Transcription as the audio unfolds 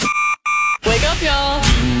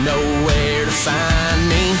sign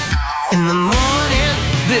me in the morning.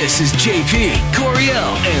 This is JP, Coriel,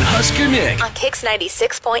 and Husker Nick. On Kicks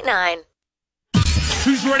 96.9.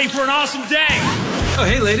 Who's ready for an awesome day? Oh,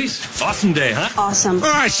 hey, ladies. Awesome day, huh? Awesome.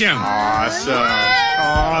 Awesome.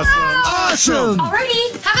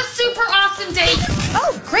 Alrighty, have a super awesome day.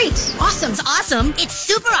 Oh, great. Awesome. It's awesome. It's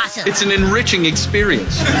super awesome. It's an enriching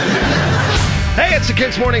experience. Hey, it's the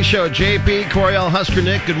Kicks Morning Show. JP, Coriel, Husker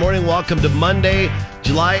Nick. Good morning. Welcome to Monday,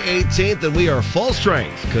 July 18th, and we are full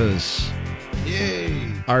strength because,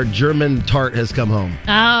 yay, our German tart has come home.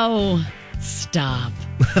 Oh, stop.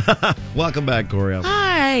 Welcome back, Coriel.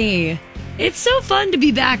 Hi. It's so fun to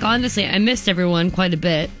be back, honestly. I missed everyone quite a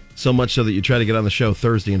bit. So much so that you tried to get on the show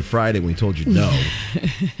Thursday and Friday when we told you no.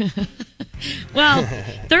 Well,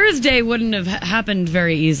 Thursday wouldn't have happened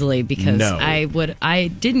very easily because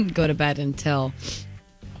I didn't go to bed until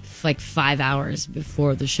like 5 hours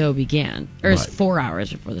before the show began. Or 4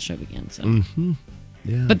 hours before the show began. So. Mm-hmm.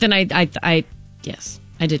 Yeah. But then I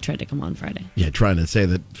did try to come on Friday. Yeah, trying to say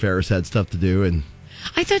that Ferris had stuff to do, and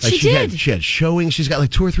I thought like she did. She had showings. She's got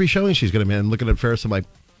like 2 or 3 showings she's going to be. I'm looking at Ferris. I'm like,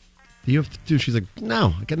 do you have to do? She's like,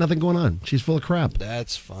 no, I got nothing going on. She's full of crap.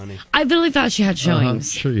 That's funny. I really thought she had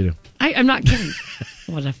showings. Sure you do. I'm not kidding.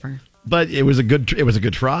 Whatever. But it was a good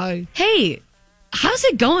try. Hey, how's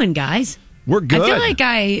it going, guys? We're good. I feel like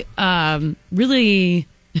I really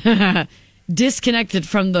disconnected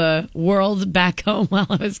from the world back home while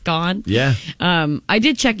I was gone. Yeah. I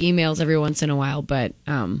did check emails every once in a while, but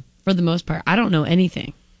for the most part, I don't know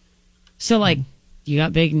anything. So, like, you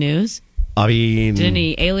got big news? I mean, did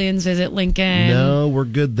any aliens visit Lincoln? No, we're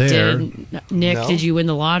good there. Nick, did you win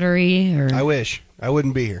the lottery? Or I wish. I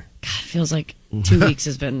wouldn't be here. God, it feels like 2 weeks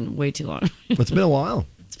has been way too long. It's been a while.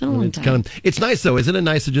 It's been a long time. It's nice, though. Isn't it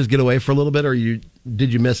nice to just get away for a little bit, or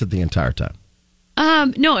did you miss it the entire time?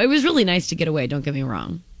 No, it was really nice to get away. Don't get me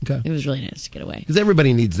wrong. Okay. It was really nice to get away. Because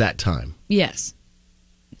everybody needs that time. Yes.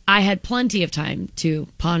 I had plenty of time to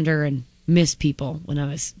ponder and miss people when I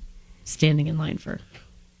was standing in line for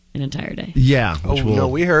an entire day. Yeah. No,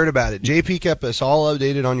 we heard about it. JP kept us all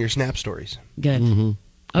updated on your Snap stories. Good. Mm-hmm.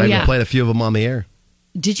 Oh, I played a few of them on the air.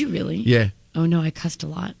 Did you really? Yeah. Oh, no, I cussed a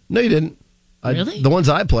lot. No, you didn't. Really? The ones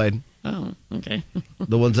I played. Oh, okay.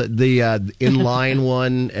 The ones that the inline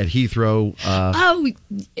one at Heathrow.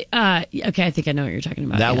 Okay. I think I know what you're talking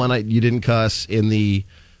about. That one you didn't cuss. In the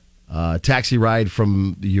taxi ride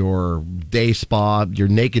from your day spa, your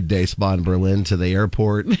naked day spa in Berlin to the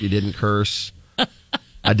airport, you didn't curse.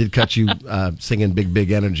 I did catch you singing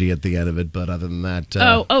Big Energy at the end of it, but other than that...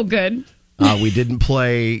 good. We didn't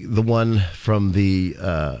play the one from the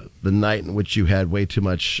night in which you had way too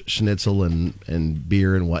much schnitzel and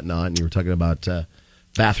beer and whatnot, and you were talking about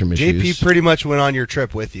bathroom issues. JP pretty much went on your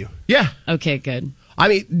trip with you. Yeah. Okay, good. I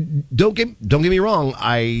mean, don't get me wrong.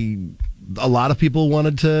 A lot of people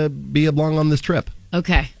wanted to be along on this trip.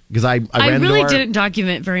 Okay. Because I really didn't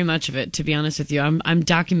document very much of it, to be honest with you. I'm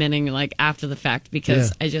documenting like after the fact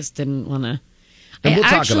because I just didn't want to. I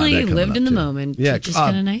actually lived in the moment. Yeah, which is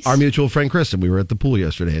kind of nice. Our mutual friend Kristen, we were at the pool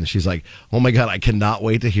yesterday, and she's like, "Oh my God, I cannot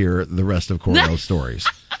wait to hear the rest of Coriel's stories."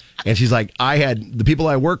 And she's like, "I had the people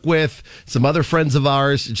I work with, some other friends of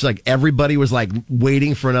ours. It's like everybody was like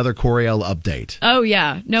waiting for another Coriel update." Oh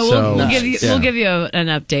yeah, no, we'll give you an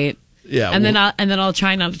update. Yeah, and then I'll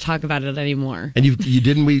try not to talk about it anymore. And you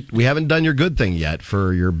didn't we haven't done your good thing yet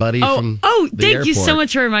for your buddy from the thank airport. you so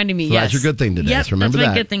much for reminding me. So yes, that's your good thing today. Yep, so remember that's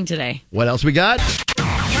my that. good thing today. What else we got?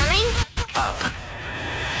 Coming up.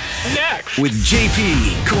 Next. With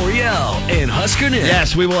JP, Coriel, and Husker Nick.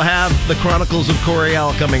 Yes, we will have the Chronicles of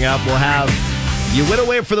Coriel coming up. We'll have you went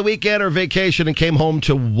away for the weekend or vacation and came home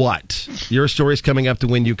to what? Your story's coming up to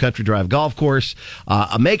win you Country Drive Golf Course,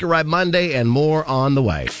 a Make It Right Monday, and more on the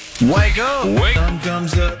way. Wake up.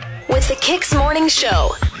 With the Kicks Morning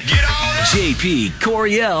Show. Get on it. JP,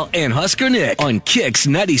 Coriel, and Husker Nick on Kicks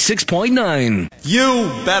 96.9.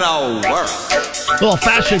 You better work. A little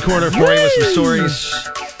fashion corner for you with some stories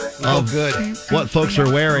of what folks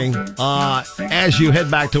are wearing. As you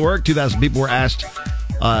head back to work, 2,000 people were asked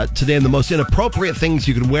today in the most inappropriate things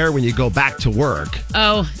you can wear when you go back to work.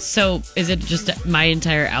 Oh, so is it just my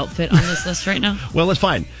entire outfit on this list right now? Well, it's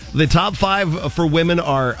fine. The top 5 for women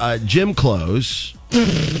are gym clothes.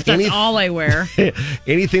 That's all I wear.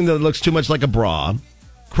 Anything that looks too much like a bra,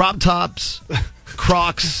 crop tops,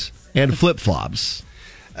 Crocs, and flip-flops.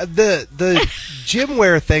 The gym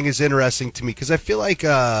wear thing is interesting to me because I feel like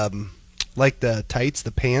the tights,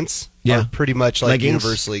 the pants, are pretty much like leggings,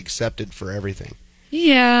 universally accepted for everything.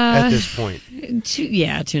 Yeah. At this point. To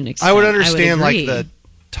an extent. I would understand like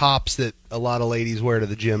tops that a lot of ladies wear to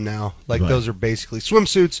the gym now. Like Right. those are basically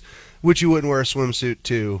swimsuits, which you wouldn't wear a swimsuit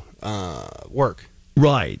to work.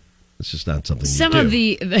 Right. It's just not something Some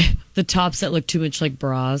you do. of the tops that look too much like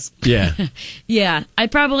bras. Yeah. Yeah, I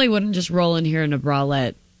probably wouldn't just roll in here in a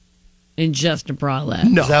bralette, in just a bralette.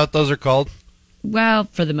 No. Is that what those are called? Well,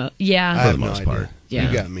 for the most, yeah. I have the no most idea. part. Yeah.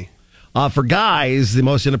 You got me. For guys, the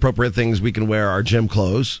most inappropriate things we can wear are gym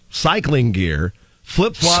clothes, cycling gear,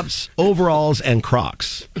 flip-flops, overalls, and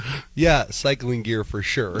Crocs. Yeah, cycling gear for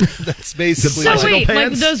sure. That's basically. So bicycle wait,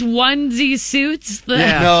 pants? like those onesie suits?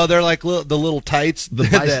 That, No, they're like the little tights The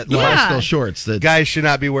that bicycle shorts. That, guys should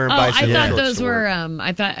not be wearing Oh, bicycle I thought shorts those to were. work.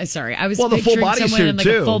 I thought. Sorry, I was. well, the full picturing body someone suit in like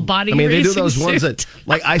too. a full body. I mean, they do racing those ones suit. that,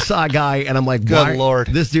 like, I saw a guy, and I'm like, Good why- Lord.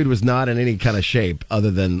 this dude was not in any kind of shape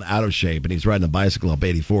other than out of shape, and he's riding a bicycle up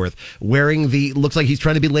 84th, wearing looks like he's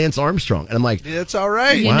trying to be Lance Armstrong, and I'm like, Yeah, it's all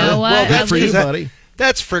right. You know what? Well, At that's for you, least- buddy.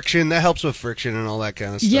 That's friction. That helps with friction and all that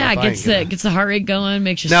kind of stuff. Yeah, I gets ain't the heart rate going,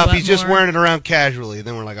 makes you Now, if sweat he's just more. wearing it around casually,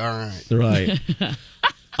 then we're like, all right. Right.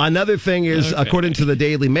 Another thing is, according to the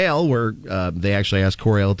Daily Mail, where they actually asked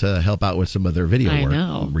Coriel to help out with some of their video I work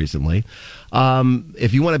know. recently.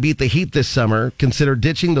 If you want to beat the heat this summer, consider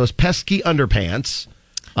ditching those pesky underpants.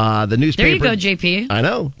 The newspaper. There you go, JP. I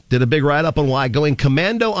know. Did a big write up on why going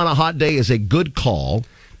commando on a hot day is a good call.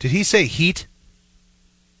 Did he say heat?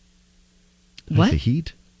 What? The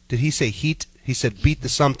heat? Did he say heat? He said beat the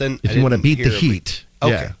something. If I you want to didn't beat the hear a heat.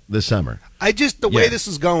 Okay. Yeah, this summer. I just, the way Yeah. this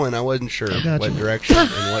is going, I wasn't sure gotcha. what direction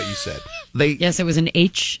and what you said. They Yes, it was an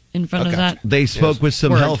H in front of Okay. that. They spoke with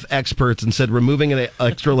some Word. health experts and said removing an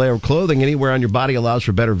extra layer of clothing anywhere on your body allows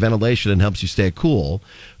for better ventilation and helps you stay cool.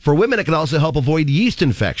 For women, it can also help avoid yeast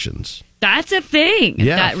infections. That's a thing.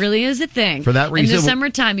 Yeah. That really is a thing. For that reason- in the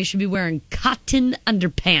summertime, you should be wearing cotton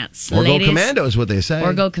underpants, Or ladies. go commando is what they say.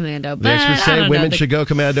 Or go commando. The But experts I say don't women know, the- should go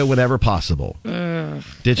commando whenever possible.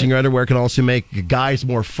 Ditching your underwear can also make guys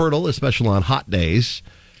more fertile, especially on hot days.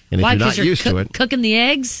 And if Why? you're not 'Cause you're used to it, cooking the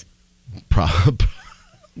eggs.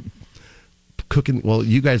 cooking. Well,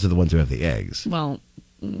 you guys are the ones who have the eggs. Well,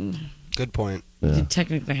 Good point. you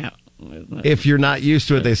technically have. If you're not used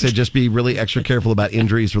to it, they say just be really extra careful about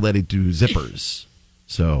injuries related to zippers.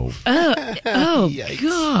 So Oh Yikes.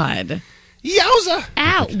 God! Yowza!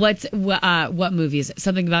 Ow! What movie is it?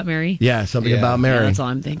 Something About Mary. yeah, something Yeah. about Yeah, Mary. that's all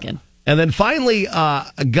I'm thinking. And then finally,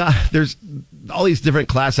 there's all these different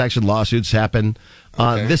class action lawsuits happen.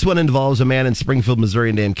 Okay. This one involves a man in Springfield,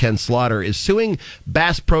 Missouri named Ken Slaughter is suing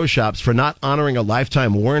Bass Pro Shops for not honoring a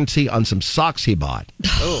lifetime warranty on some socks he bought.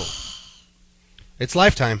 Oh. It's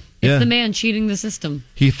lifetime. It's Yeah. the man cheating the system.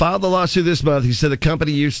 He filed the lawsuit this month. He said the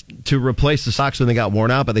company used to replace the socks when they got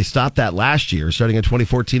worn out, but they stopped that last year. Starting in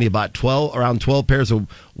 2014, he bought around 12 pairs of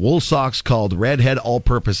wool socks called Redhead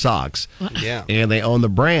All-Purpose Socks. Yeah. And they own the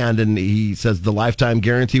brand, and he says the lifetime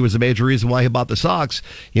guarantee was a major reason why he bought the socks.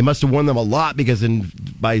 He must have worn them a lot because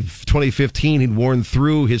by 2015, he'd worn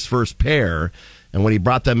through his first pair. And when he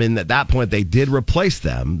brought them in at that point, they did replace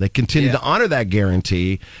them. They continued Yeah. to honor that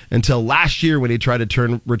guarantee until last year when he tried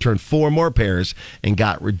to return 4 more pairs and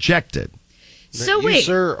got rejected. So you, wait,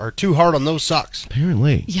 sir, are too hard on those socks.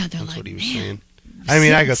 Apparently. yeah, they're That's like, what he was man, saying. I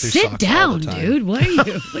mean, I go through sit socks all down, the time. dude. What are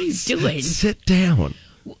you doing? Sit down.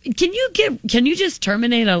 Can you just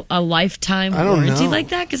terminate a lifetime I don't warranty know. like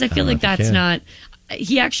that? Because I feel know like if you that's can. not.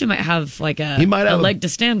 He actually might have like He might have a leg to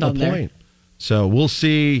stand on there. point. So we'll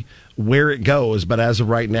see where it goes. But as of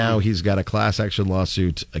right now, he's got a class action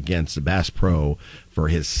lawsuit against Bass Pro for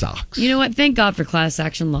his socks. You know what? Thank God for class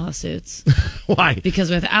action lawsuits. Why?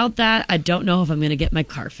 Because without that, I don't know if I'm going to get my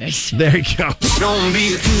car fixed. There you go.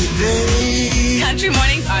 Country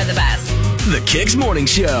mornings are the best. The Kicks Morning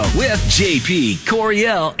Show with JP,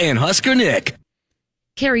 Coriel, and Husker Nick.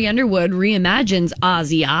 Carrie Underwood reimagines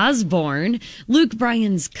Ozzy Osbourne, Luke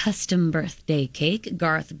Bryan's custom birthday cake,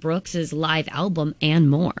 Garth Brooks' live album, and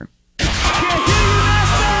more.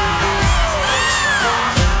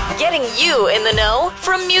 Getting you in the know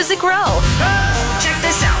from Music Row. Check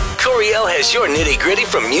this out. Coriel has your nitty gritty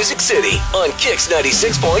from Music City on Kicks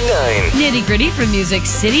 96.9. Nitty gritty from Music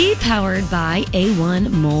City, powered by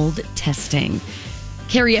A1 Mold Testing.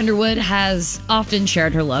 Carrie Underwood has often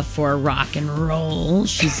shared her love for rock and roll.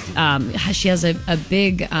 She has a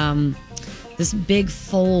big this big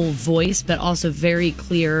full voice, but also very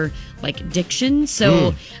clear like diction.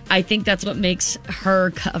 So I think that's what makes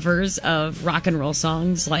her covers of rock and roll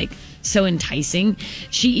songs like so enticing.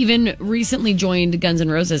 She even recently joined Guns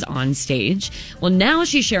N' Roses on stage. Well, now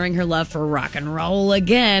she's sharing her love for rock and roll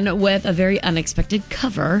again with a very unexpected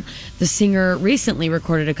cover. The singer recently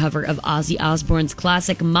recorded a cover of Ozzy Osbourne's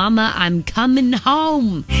classic Mama, I'm Coming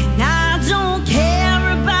Home. I don't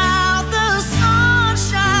care about the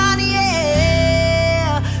sunshine.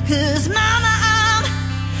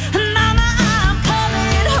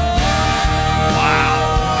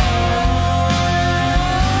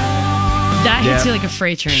 hits you like a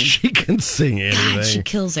freight train. She can sing anything. God, she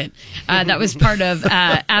kills it. That was part of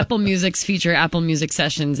Apple Music's feature, Apple Music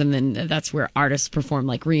Sessions, and then that's where artists perform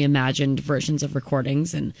like reimagined versions of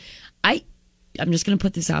recordings. And I'm just going to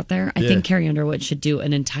put this out there. I think Carrie Underwood should do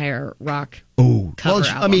an entire rock cover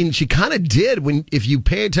album. I mean, she kind of did. If you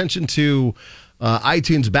pay attention to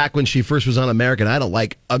iTunes back when she first was on American Idol,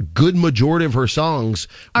 like a good majority of her songs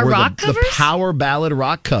are were rock covers? The power ballad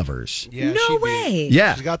rock covers. Yeah, no way.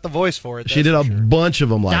 Yeah. She's got the voice for it. She did a bunch of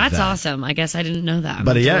them like that. That's awesome. I guess I didn't know that.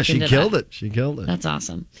 But she killed it. She killed it. That's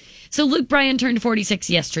awesome. So Luke Bryan turned 46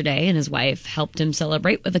 yesterday, and his wife helped him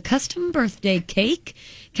celebrate with a custom birthday cake.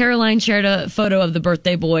 Caroline shared a photo of the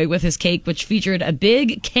birthday boy with his cake, which featured a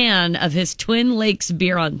big can of his Twin Lakes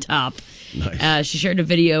beer on top. Nice. She shared a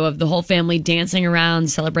video of the whole family dancing around,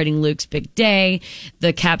 celebrating Luke's big day.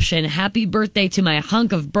 The caption, "Happy birthday to my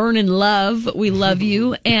hunk of burnin' love. We love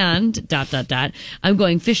you." And ... I'm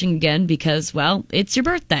going fishing again because, well, it's your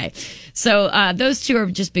birthday. So those two are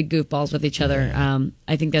just big goofballs with each other.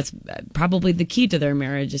 I think that's probably the key to their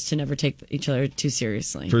marriage, is to never take each other too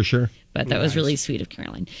seriously. For sure. But that was really sweet of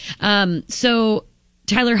Caroline. So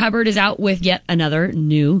Tyler Hubbard is out with yet another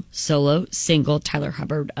new solo single, Tyler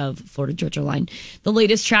Hubbard of Florida Georgia Line. The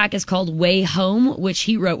latest track is called Way Home, which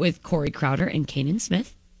he wrote with Corey Crowder and Kanan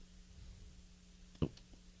Smith.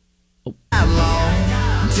 Till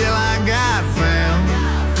I got found.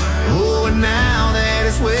 Oh, and now that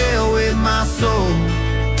it's well with my soul,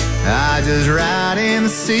 I just ride in the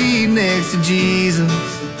seat next to Jesus,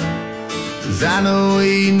 'cause I know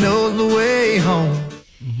he knows the way home.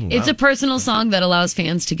 It's a personal song that allows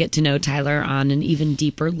fans to get to know Tyler on an even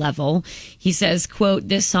deeper level. He says, quote,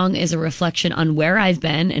 "This song is a reflection on where I've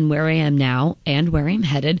been and where I am now and where I'm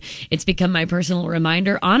headed. It's become my personal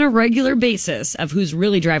reminder on a regular basis of who's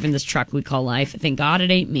really driving this truck we call life. Thank God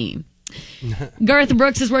it ain't me." Garth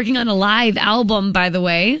Brooks is working on a live album, by the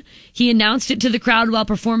way. He announced it to the crowd while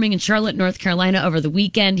performing in Charlotte, North Carolina over the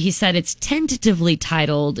weekend. He said it's tentatively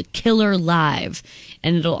titled Killer Live,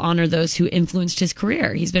 and it'll honor those who influenced his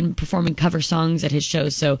career. He's been performing cover songs at his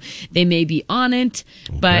shows, so they may be on it.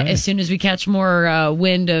 Okay. But as soon as we catch more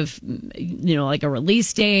wind of, like a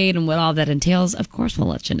release date and what all that entails, of course we'll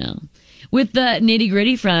let you know. With the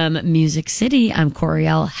nitty-gritty from Music City, I'm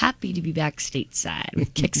Coriel. Happy to be back stateside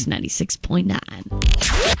with Kicks 96.9.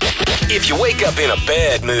 If you wake up in a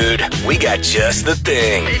bad mood, we got just the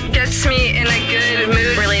thing. It gets me in a good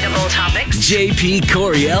mood. Relatable topics. JP,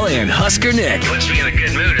 Coriel, and Husker Nick. Puts me in a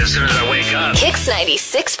good mood as soon as I wake up. Kicks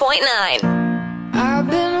 96.9. I've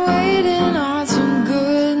been waiting on some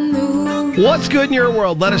good news. What's good in your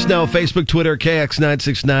world? Let us know. Facebook, Twitter,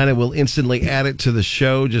 KX969, and we'll instantly add it to the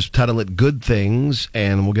show. Just title it Good Things,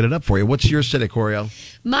 and we'll get it up for you. What's your city, Coriel?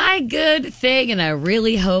 My good thing, and I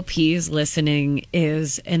really hope he's listening,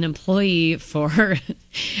 is an employee for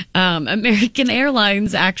American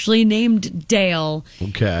Airlines actually named Dale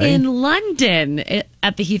in London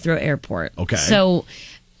at the Heathrow Airport. Okay. So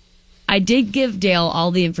I did give Dale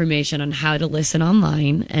all the information on how to listen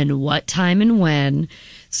online and what time and when.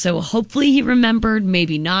 So hopefully he remembered,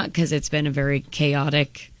 maybe not, because it's been a very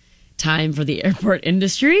chaotic time for the airport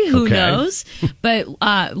industry. Who knows? But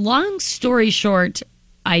long story short,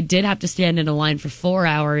 I did have to stand in a line for 4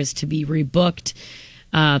 hours to be rebooked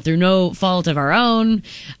through no fault of our own.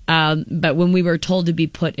 But when we were told to be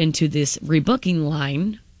put into this rebooking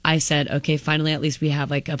line, I said, okay, finally, at least we have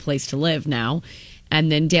like a place to live now. And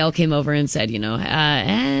then Dale came over and said,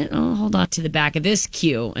 hold on to the back of this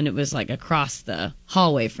queue. And it was like across the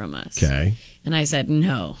hallway from us. Okay. And I said,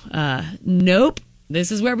 nope,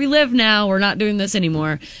 this is where we live now. We're not doing this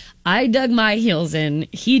anymore. I dug my heels in.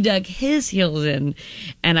 He dug his heels in.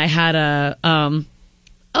 And I had a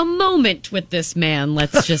moment with this man,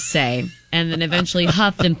 let's just say. And then eventually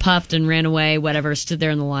huffed and puffed and ran away, whatever, stood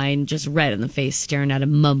there in the line, just red in the face, staring at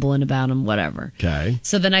him, mumbling about him, whatever. Okay.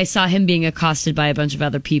 So then I saw him being accosted by a bunch of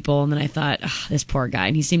other people, and then I thought, this poor guy.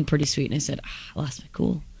 And he seemed pretty sweet, and I said, I lost my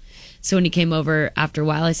cool. So when he came over after a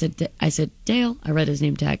while, I said, Dale, I read his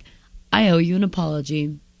name tag, I owe you an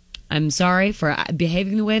apology. I'm sorry for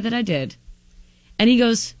behaving the way that I did. And he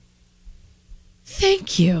goes,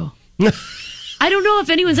 thank you. I don't know if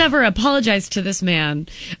anyone's ever apologized to this man,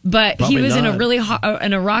 but Probably he was not. in a really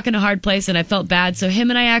in a rock and a hard place, and I felt bad. So him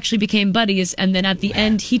and I actually became buddies. And then at the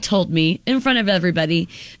end, he told me in front of everybody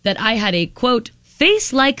that I had a, quote,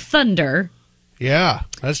 face like thunder. Yeah.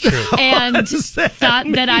 That's true. And thought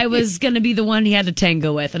that I was going to be the one he had to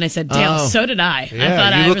tango with. And I said, Dale, so did I. Yeah, I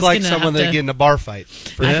thought you I look was like gonna someone have that to, get in a bar fight.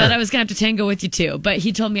 I thought I was going to have to tango with you too. But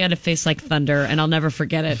he told me I had a face like thunder, and I'll never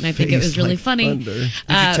forget it. And I think it was really funny. Did you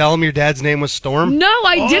tell him your dad's name was Storm? No,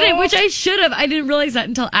 I didn't, which I should have. I didn't realize that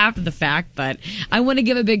until after the fact. But I want to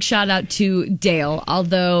give a big shout out to Dale,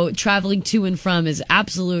 although traveling to and from is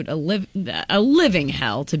absolute a living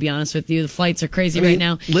hell, to be honest with you. The flights are crazy right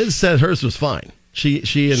now. Liz said hers was fine.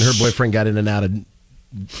 She and her boyfriend got in and out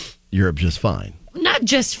of Europe just fine. Not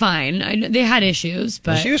just fine. They had issues,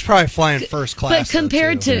 but she was probably flying first class. But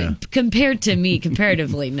compared to me,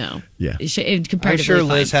 comparatively, no. Yeah. Comparatively, I'm sure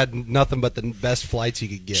Liz fine. had nothing but the best flights you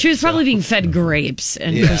could get. She was probably being fed grapes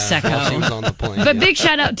and prosecco. While she was on the plane. But big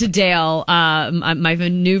shout out to Dale, my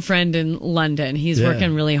new friend in London. He's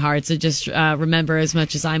working really hard. So just remember, as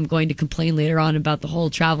much as I'm going to complain later on about the whole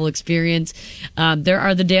travel experience, there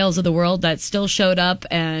are the Dales of the world that still showed up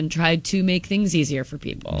and tried to make things easier for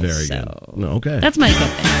people. Very good. Okay. That's my good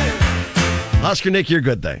thing. Oscar, Nick, your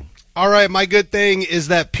good thing. All right, my good thing is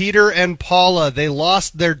that Peter and Paula, they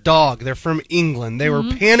lost their dog. They're from England. They were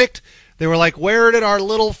panicked. They were like, where did our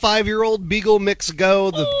little 5-year-old beagle mix go?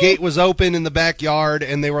 The gate was open in the backyard,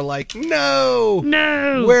 and they were like, no.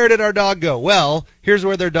 Where did our dog go? Well, here's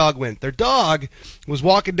where their dog went. Their dog was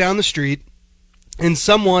walking down the street, and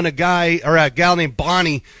a gal named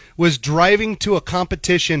Bonnie was driving to a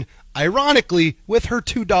competition, ironically, with her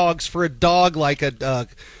 2 dogs for a dog like a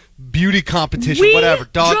beauty competition, whatever,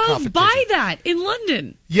 dog competition. We drove by that in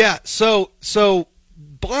London. Yeah, so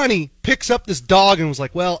Bonnie picks up this dog and was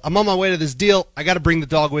like, well, I'm on my way to this deal. I got to bring the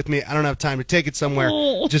dog with me. I don't have time to take it somewhere.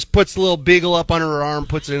 Just puts the little beagle up under her arm,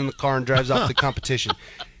 puts it in the car, and drives off to the competition.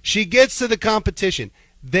 She gets to the competition.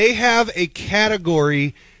 They have a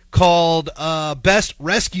category called Best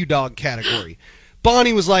Rescue Dog category.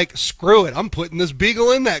 Bonnie was like, screw it. I'm putting this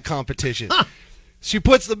beagle in that competition. She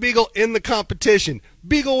puts the beagle in the competition.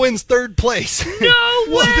 Beagle wins 3rd place. No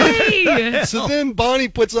way! So then Bonnie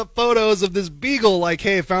puts up photos of this beagle, like,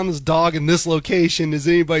 hey, I found this dog in this location. Is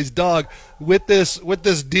anybody's dog? With this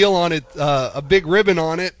deal on it, a big ribbon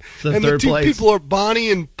on it. And the 2 people are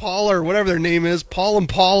Bonnie and Paula, or whatever their name is, Paul and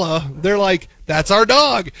Paula. They're like, that's our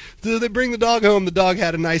dog. So they bring the dog home. The dog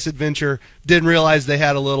had a nice adventure. Didn't realize they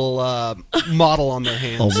had a little model on their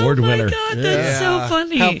hands. Award winner. Oh my God, that's so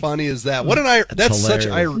funny. How funny is that? That's such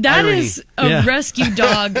irony. That is a rescue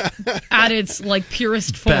dog at its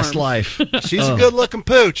purest form. Best life. She's a good-looking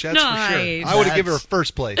pooch, that's for Nice. sure. I would have given her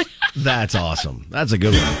 1st place. That's awesome. That's a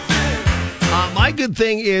good one. My good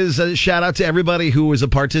thing is a shout out to everybody who was a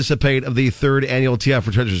participant of the 3rd annual TI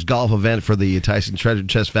for Treasures golf event for the Tyson Treasure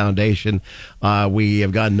Chest Foundation. We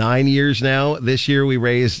have gone 9 years now. This year we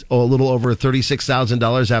raised a little over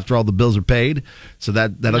 $36,000 after all the bills are paid. So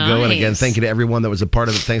that'll go. And again, thank you to everyone that was a part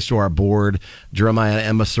of it. Thanks to our board, Jeremiah and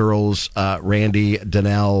Emma Searles, Randy,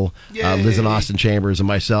 Danelle, Liz and Austin Chambers, and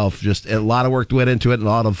myself. Just a lot of work went into it, and a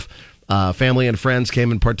lot of family and friends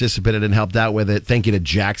came and participated and helped out with it. Thank you to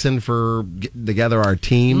Jackson for getting together our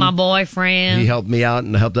team. My boyfriend. He helped me out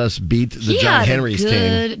and helped us beat the John Henry's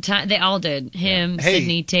team. They all did. Him,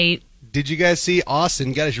 Sydney, Tate. Did you guys see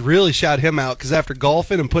Austin? Got to really shout him out because after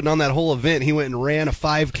golfing and putting on that whole event, he went and ran a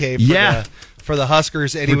 5K for the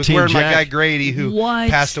Huskers, and he was wearing my guy Grady, who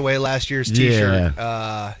passed away last year's T-shirt.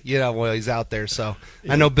 While he's out there. So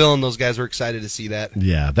I know Bill and those guys were excited to see that.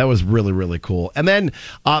 Yeah, that was really, really cool. And then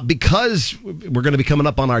because we're going to be coming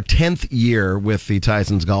up on our 10th year with the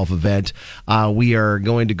Tyson's Golf event, we are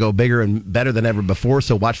going to go bigger and better than ever before.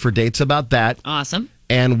 So watch for dates about that. Awesome.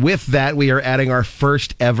 And with that, we are adding our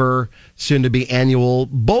first ever, soon-to-be annual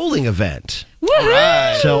bowling event.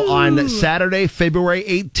 Right. So on Saturday, February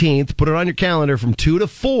 18th, put it on your calendar from 2 to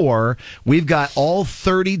 4, we've got all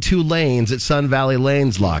 32 lanes at Sun Valley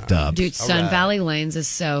Lanes locked up. Dude, Sun Valley Lanes is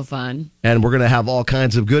so fun. And we're going to have all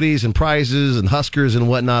kinds of goodies and prizes and Huskers and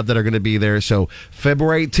whatnot that are going to be there. So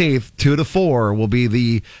February 18th, 2 to 4 will be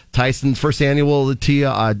the Tyson first annual we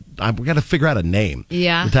got to figure out a name.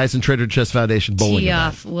 Yeah. The Tyson Treasure Chest Foundation bowling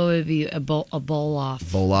event. What would it be? A bowl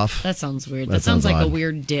off. Bowl off? That sounds weird. That sounds like odd. a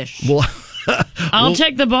weird dish. Well, I'll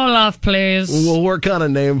take the bowl off, please. We'll work on a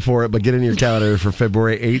name for it, but get in your calendar for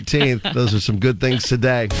February 18th. Those are some good things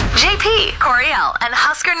today. JP, Coriel, and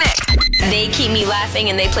Husker Nick. They keep me laughing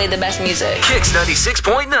and they play the best music. Kicks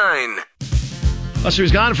 96.9. Well, she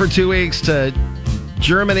was gone for 2 weeks to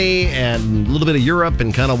Germany and a little bit of Europe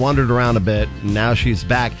and kind of wandered around a bit. Now she's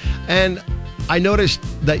back. And I noticed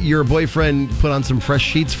that your boyfriend put on some fresh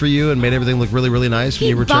sheets for you and made everything look really, really nice when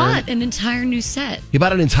you returned. He bought an entire new set. He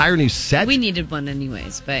bought an entire new set? We needed one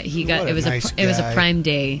anyways, but he got What it was a nice it was a guy. Prime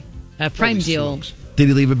Day Prime deal. smokes. Did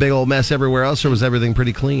he leave a big old mess everywhere else, or was everything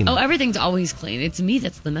pretty clean? Oh, everything's always clean. It's me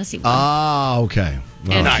that's the messy one. Ah, okay.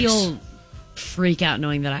 Well, and nice. he'll freak out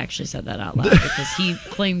knowing that I actually said that out loud because he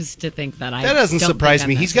claims to think that I. That doesn't don't surprise think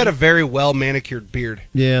me. I'm He's got a messy. very well manicured beard.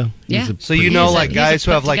 yeah. Yeah. he's a So you pretty- know, He's a- like he's a guys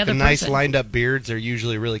who have like the put-together nice person. lined up beards, they're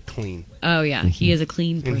usually really clean. Oh yeah, he is a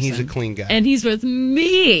clean person, And he's a clean guy. and he's with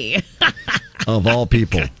me. of all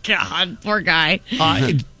people. God, poor guy.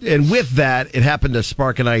 And with that, it happened to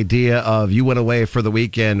spark an idea of you went away for the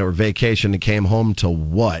weekend or vacation and came home to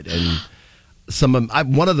what? And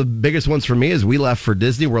one of the biggest ones for me is we left for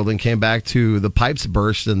Disney World and came back to the pipes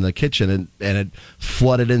burst in the kitchen and it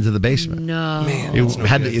flooded into the basement. No, Man, It that's no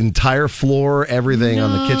had good. the entire floor, everything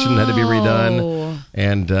on the kitchen had to be redone,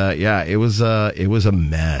 and it was a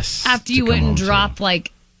mess. after to you come went and home to. dropped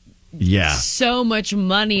like yeah, so much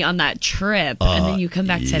money on that trip, and then you come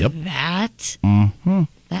back to yep. that.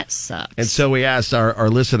 That sucks. and so we asked our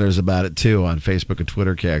listeners about it too on Facebook and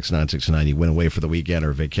Twitter. KX969. You went away for the weekend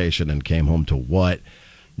or vacation and came home to what?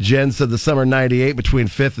 Jen said the summer '98 between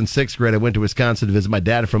 5th and 6th grade, I went to Wisconsin to visit my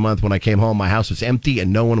dad for a month. When I came home, my house was empty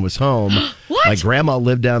and no one was home. What? My grandma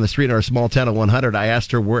lived down the street in our small town of 100. I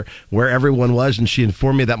asked her where everyone was, and she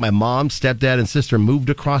informed me that my mom, stepdad, and sister moved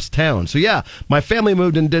across town. So yeah, my family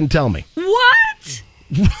moved and didn't tell me. What?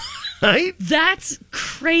 Right? That's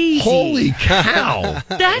crazy. Holy cow.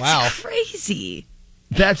 That's Wow. crazy.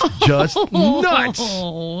 That's just nuts.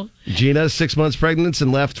 Oh. Gina, 6 months pregnant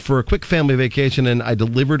and left for a quick family vacation, and I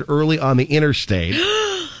delivered early on the interstate.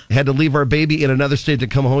 Had to leave our baby in another state to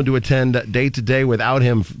come home to attend day to day without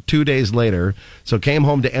him 2 days later. So came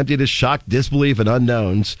home to empty to shock, disbelief, and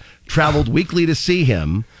unknowns. Traveled weekly to see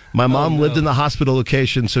him. My mom lived in the hospital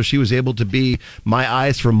location, so she was able to be my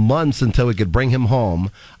eyes for months until we could bring him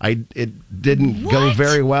home. It didn't go What?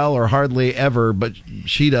 very well or hardly ever, but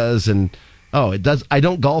she does, and oh, it does. I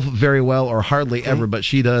don't golf very well or hardly ever, but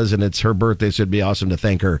she does, and it's her birthday, so it'd be awesome to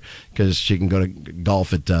thank her because she can go to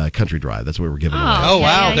golf at Country Drive. That's what we're giving away. Oh Yeah,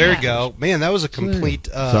 wow, yeah, there yeah. you go, man. That was a complete,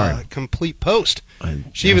 Sorry. complete post.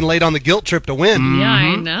 She even laid on the guilt trip to win. Yeah,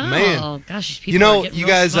 I know. Man. Gosh, these people You know, are getting you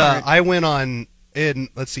real guys, smart. I went on in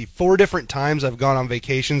 4 different times. I've gone on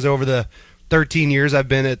vacations over the 13 years I've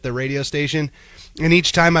been at the radio station, and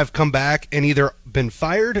each time I've come back and either been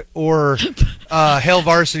fired or Hail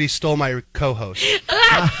Varsity stole my co-host.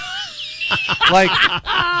 Like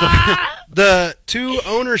the 2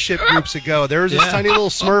 ownership groups ago, there was this tiny little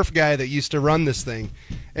Smurf guy that used to run this thing,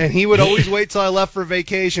 and he would always wait till I left for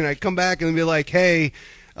vacation. I'd come back and be like, "Hey,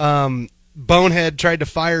 Bonehead tried to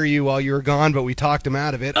fire you while you were gone, but we talked him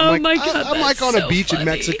out of it." I'm Oh like, my God, I'm like that's on a so beach in funny.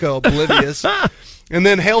 Mexico, oblivious. And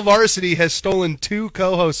then Hail Varsity has stolen 2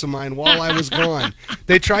 co-hosts of mine while I was gone.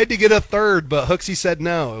 They tried to get a third, but Hooksy said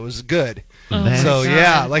no. It was good. That's So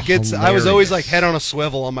yeah, like I was always like hilarious. head on a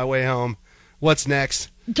swivel on my way home. What's next?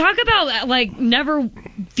 Talk about like never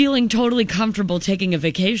feeling totally comfortable taking a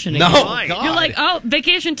vacation. No, again. God. You're like, oh,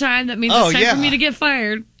 vacation time. That means Oh, it's time yeah. for me to get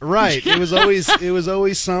fired. Right. It was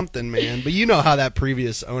always something, man. But you know how that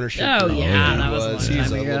previous ownership Oh, group yeah, dude that was a long He's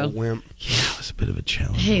time a ago. little wimp. That was a bit of a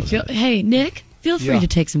challenge. Hey, wasn't it? hey, Nick, feel free Yeah. to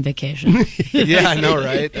take some vacation. Yeah, I know,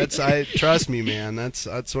 right? Trust me, man. That's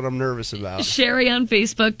what I'm nervous about. Sherry on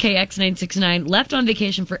Facebook, KX969, left on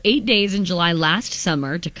vacation for 8 days in July last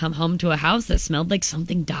summer to come home to a house that smelled like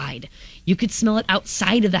something died. You could smell it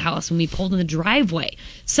outside of the house when we pulled in the driveway.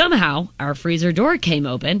 Somehow, our freezer door came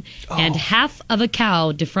open and half of a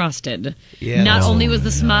cow defrosted. Yeah. Not only was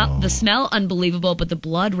the smell unbelievable, but the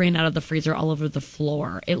blood ran out of the freezer all over the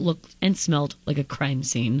floor. It looked and smelled like a crime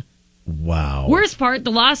scene. Wow. Worst part,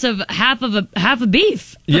 the loss of half a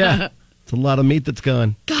beef. Yeah. It's a lot of meat that's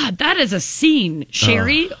gone. God, that is a scene,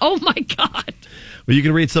 Sherry. Oh my God. Well, you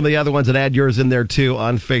can read some of the other ones and add yours in there, too,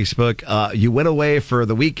 on Facebook. You went away for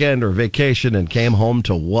the weekend or vacation and came home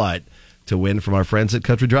to what? To win from our friends at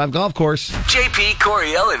Country Drive Golf Course. JP,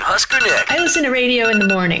 Coriel, and Husker Nick. I listen to radio in the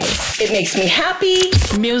mornings. It makes me happy.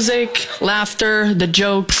 Music, laughter, the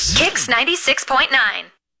jokes. Kicks 96.9.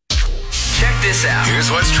 Check this out. Here's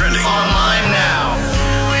what's trending online now.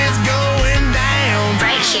 It's going down.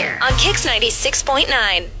 Right here on Kicks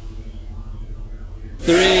 96.9.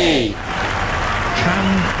 3.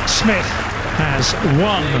 Cam Smith has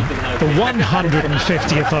won the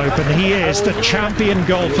 150th Open. He is the champion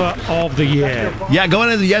golfer of the year. Yeah, going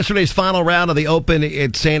into yesterday's final round of the Open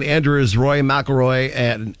at St. Andrews, Rory McIlroy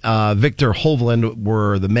and Victor Hovland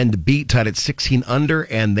were the men to beat, tied at 16 under,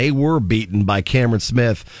 and they were beaten by Cameron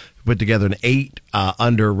Smith, who put together an 8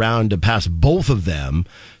 under round to pass both of them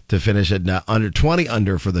to finish at under 20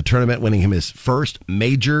 under for the tournament, winning him his first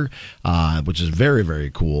major, which is very,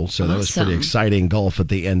 very cool. So that was pretty exciting golf at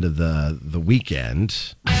the end of the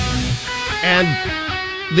weekend. And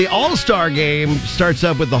the All-Star Game starts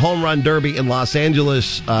up with the Home Run Derby in Los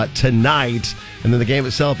Angeles tonight, and then the game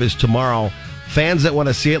itself is tomorrow. Fans that want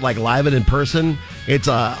to see it like live and in person, it's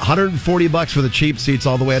 $140 for the cheap seats,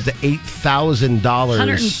 all the way up to $8,000.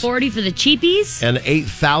 $140 for the cheapies, and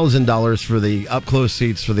 $8,000 for the up close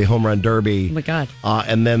seats for the Home Run Derby. Oh my God!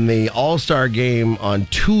 And then the All-Star Game on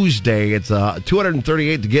Tuesday, it's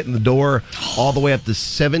 $238 to get in the door, all the way up to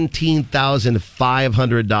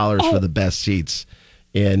 $17,500 for the best seats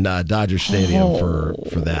in Dodger Stadium for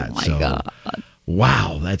that. Oh my God.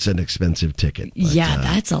 Wow, that's an expensive ticket. But,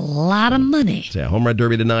 that's a lot of money. So Home Run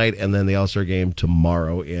Derby tonight, and then the All-Star Game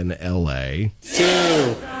tomorrow in L.A.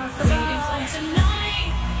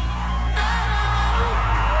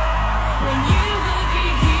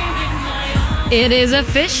 It is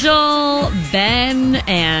official. Ben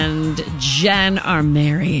and Jen are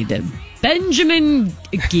married. Benjamin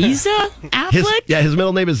Giza Affleck? His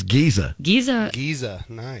middle name is Giza. Giza,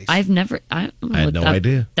 nice. I had no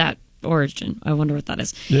idea. That origin. I wonder what that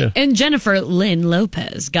is. Yeah. And Jennifer Lynn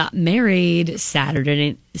Lopez got married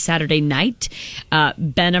Saturday night.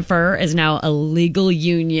 Bennifer is now a legal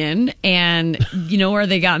union. And you know where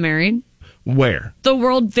they got married? Where? The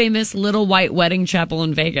world famous Little White Wedding Chapel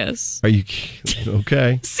in Vegas. Are you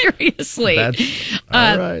okay? Seriously. All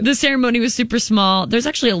right. The ceremony was super small. There's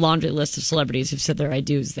actually a laundry list of celebrities who've said their I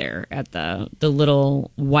do's there at the Little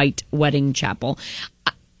White Wedding Chapel.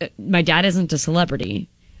 My dad isn't a celebrity.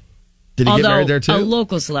 Did he get married there too? A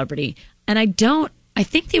local celebrity. And I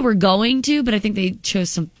think they were going to, but I think they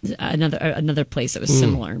chose another place that was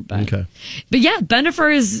similar. But yeah,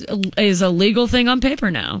 Bennifer is a legal thing on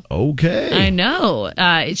paper now. Okay. I know.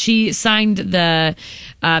 She signed the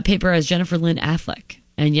paper as Jennifer Lynn Affleck.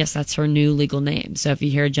 And yes, that's her new legal name. So if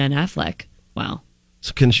you hear Jen Affleck, wow.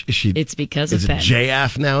 So can she? It's because of Ben. Is it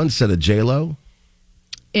J-Aff now instead of J-Lo?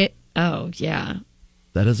 Oh, yeah.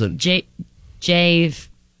 That isn't...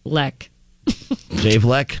 J-Fleck.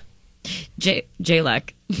 J-Vleck?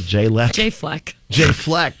 J-Leck. J-Leck? J-Fleck.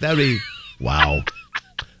 J-Fleck. That'd be... Wow.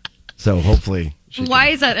 So hopefully... Why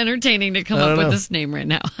is that entertaining to come up with this name right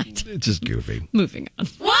now? It's just goofy. Moving on.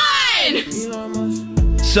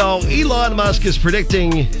 So Elon Musk is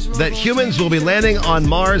predicting that humans will be landing on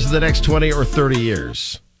Mars in the next 20 or 30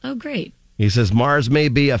 years. Oh, great. He says Mars may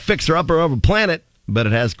be a fixer-upper of a planet, but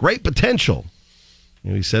it has great potential.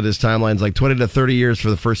 He said his timeline's like 20 to 30 years for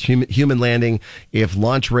the first human landing if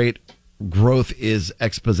launch rate growth is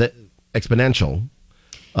exponential.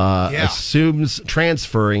 Assumes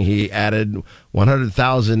transferring, he added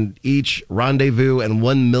 100,000 each rendezvous and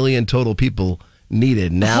 1 million total people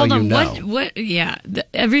needed. Now Hold on, you know. What? Yeah,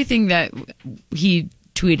 everything that he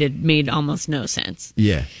tweeted made almost no sense.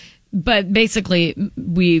 Yeah. But basically,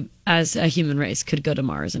 we, as a human race, could go to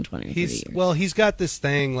Mars in 20 or 30 years. Well, he's got this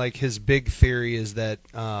thing, like his big theory is that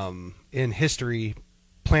in history,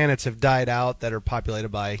 planets have died out that are populated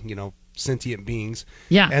by, sentient beings.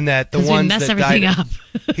 Yeah. And that the ones mess that everything died up.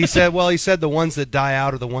 he said the ones that die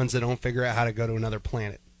out are the ones that don't figure out how to go to another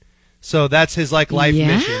planet. So that's his life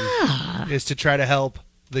mission, is to try to help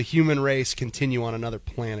the human race continue on another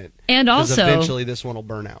planet. And also, eventually this one will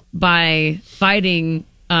burn out. By fighting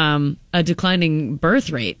a declining birth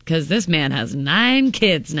rate, because this man has 9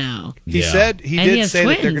 kids now. He said he did say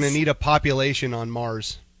twins. that they're going to need a population on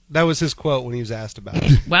Mars. That was his quote when he was asked about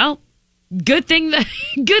it. Well, good thing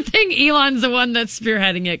Elon's the one that's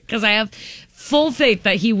spearheading it, because I have full faith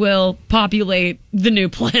that he will populate the new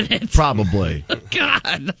planet. Probably.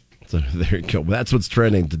 God. So there you go. That's what's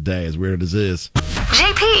trending today, as weird as it is.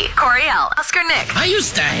 JP, Coriel, Oscar Nick. I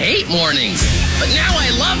used to hate mornings, but now I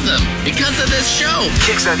love them because of this show.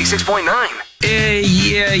 Kicks 96.9.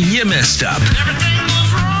 Yeah, you messed up.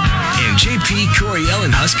 And JP, Coriel,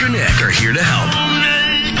 and Husker Nick are here to help.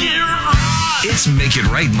 It's Make It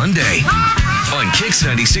Right Monday on Kicks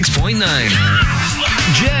 96.9.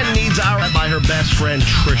 Jen needs our help by her best friend,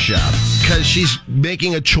 Trisha, because she's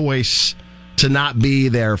making a choice to not be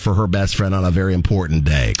there for her best friend on a very important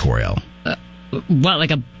day, Coriel. What,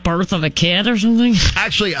 like a birth of a kid or something?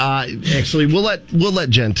 Actually, we'll let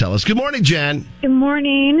Jen tell us. Good morning, Jen. Good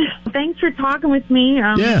morning. Thanks for talking with me.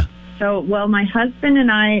 Yeah. So, my husband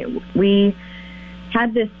and I, we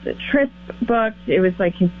had this trip booked. It was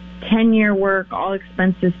like his 10-year work, all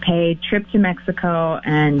expenses paid, trip to Mexico,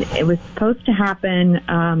 and it was supposed to happen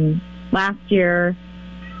last year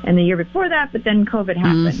and the year before that, but then COVID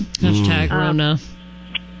happened. Hashtag Rona.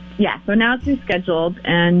 Yeah, so now it's rescheduled,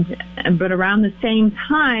 but around the same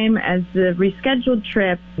time as the rescheduled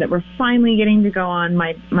trip that we're finally getting to go on,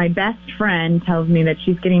 my best friend tells me that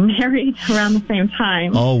she's getting married around the same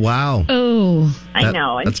time. Oh, wow. Oh. I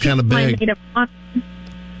know. And That's kind of big. my maid of honor.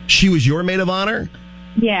 She was your maid of honor?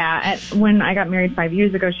 Yeah, when I got married 5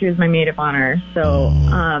 years ago, she was my maid of honor. So,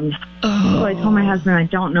 so I told my husband I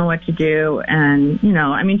don't know what to do, and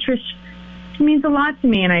I mean, Trish, she means a lot to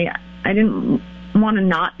me, and I didn't want to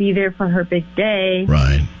not be there for her big day.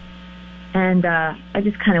 Right. And I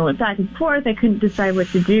just kind of went back and forth. I couldn't decide what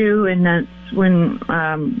to do, and that's when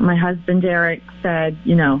my husband Derek said,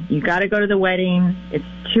 you got to go to the wedding. It's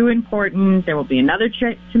too important. There will be another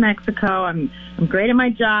trip to Mexico. I'm great at my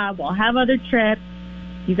job. We'll have other trips.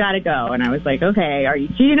 You got to go. And I was like, okay, are you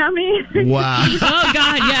cheating on me? Wow. Oh,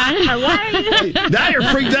 God, yeah. What? Now you're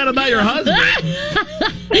freaked out about your husband.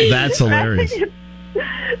 That's hilarious.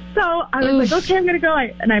 So I was like, okay, I'm going to go.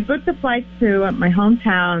 And I booked the flights to my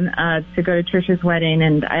hometown to go to Trisha's wedding.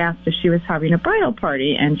 And I asked if she was having a bridal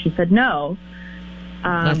party. And she said no.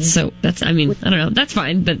 I don't know. That's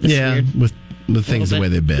fine. But that's weird. With things the way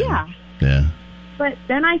they've been. Yeah. But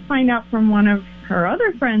then I find out from one of her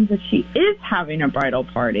other friends that she is having a bridal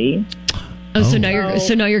party. So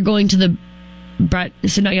now you're going to the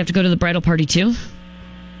so now you have to go to the bridal party too?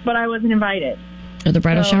 But I wasn't invited. Or the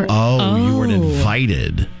bridal shower? Oh, you weren't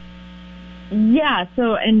invited. Yeah,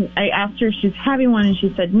 and I asked her if she's having one, and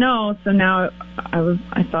she said no. So now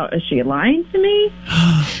I thought, is she lying to me?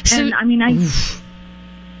 And I mean,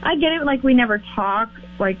 I get it. Like, we never talk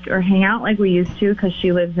or hang out like we used to, because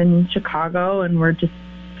she lives in Chicago, and we're just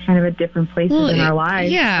kind of at different places in our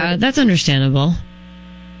lives. Yeah, that's understandable.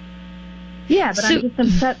 Yeah, but I'm just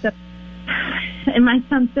upset that it might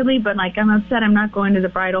sound silly, but I'm upset I'm not going to the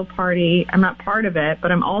bridal party. I'm not part of it,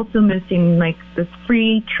 but I'm also missing this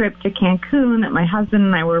free trip to Cancun that my husband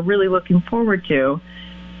and I were really looking forward to.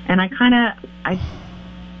 And I kind of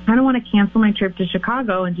want to cancel my trip to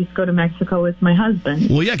Chicago and just go to Mexico with my husband.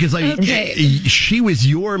 Well, yeah, because she was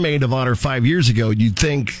your maid of honor 5 years ago. You'd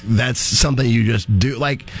think that's something you just do.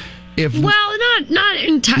 Not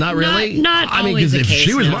entirely. Not really. Not I mean, because if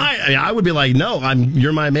she was I would be like, no,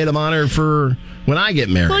 you're my maid of honor for when I get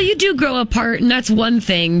married. Well, you do grow apart, and that's one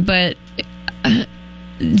thing. But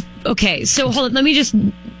okay, so hold on. Let me just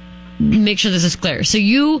make sure this is clear. So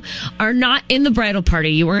you are not in the bridal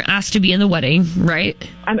party. You weren't asked to be in the wedding, right?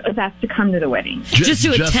 I was asked to come to the wedding. Just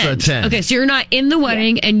to attend. Okay, so you're not in the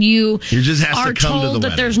wedding, and you just are told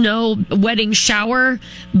that there's no wedding shower,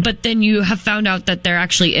 but then you have found out that there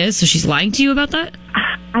actually is. So she's lying to you about that?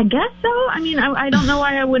 I guess so. I mean, I don't know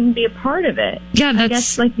why I wouldn't be a part of it. Yeah, I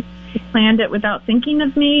guess she planned it without thinking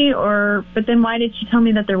of me, but then why did she tell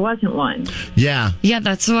me that there wasn't one? Yeah. Yeah,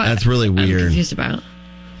 that's really weird. I'm confused about.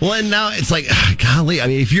 Well, and now it's like, golly, I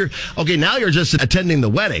mean, now you're just attending the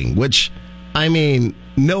wedding, which, I mean,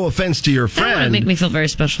 no offense to your friend. That wouldn't make me feel very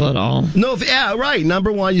special at all. No, yeah, right.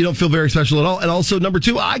 Number one, you don't feel very special at all. And also, number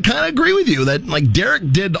two, I kind of agree with you that,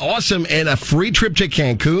 Derek did awesome, and a free trip to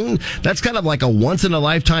Cancun, that's kind of like a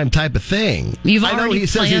once-in-a-lifetime type of thing. I know he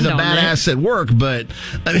says he's a badass at work, but,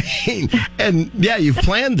 I mean, and yeah, you've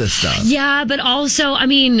planned this stuff. Yeah, but also, I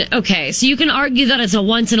mean, okay, so you can argue that it's a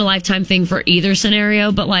once-in-a-lifetime thing for either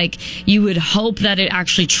scenario, but, you would hope that it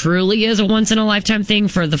actually truly is a once-in-a-lifetime thing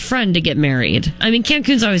for the friend to get married. I mean,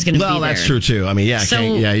 Cancun's always going to be there. Well, that's true, too. I mean, you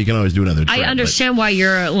can always do another trip. I understand why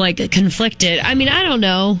you're, conflicted. I mean, I don't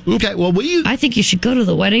know. Okay, well, I think you should go to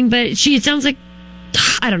the wedding, but it sounds like,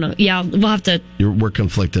 I don't know. Yeah, we'll have to... We're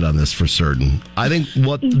conflicted on this for certain. I think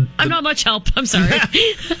I'm not much help. I'm sorry.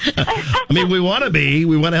 I mean, we want to be.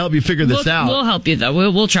 We want to help you figure this out. We'll help you, though.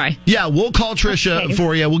 We'll try. Yeah, we'll call Trisha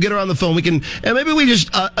for you. We'll get her on the phone. And maybe we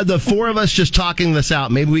just, the four of us just talking this out,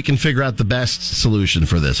 maybe we can figure out the best solution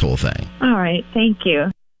for this whole thing. All right. Thank you.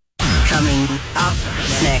 Coming up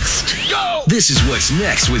next. Go! This is What's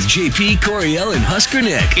Next with JP, Coriel, and Husker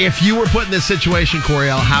Nick. If you were put in this situation,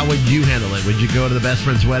 Coriel, how would you handle it? Would you go to the best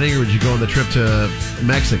friend's wedding, or would you go on the trip to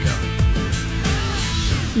Mexico?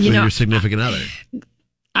 With your significant other?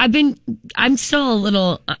 I'm still a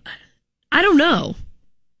little, I don't know.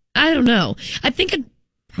 I think I'd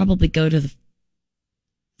probably go to the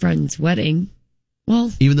friend's wedding.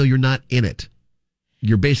 Well, even though you're not in it.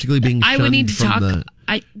 You're basically being shunned. I would need to talk.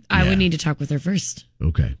 I would need to talk with her first.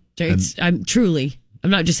 Okay. I'm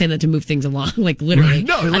not just saying that to move things along, literally.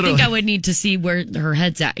 No, literally. I think I would need to see where her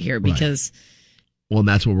head's at here because. Right. Well, and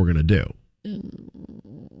that's what we're going to do.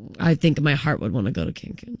 I think my heart would want to go to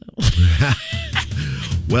Cancun,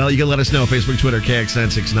 though. Well, you can let us know, Facebook, Twitter,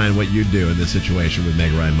 KX969, what you'd do in this situation with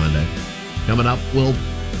Meg Ryan Monday. Coming up, we'll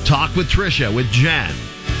talk with Trisha, with Jen,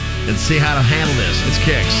 and see how to handle this. It's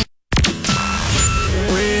Kicks.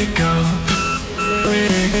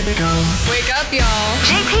 up, y'all?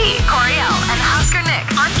 JP, Coriel, and Husker Nick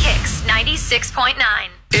on Kicks 96.9.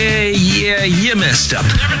 Yeah, you messed up.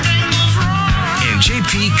 And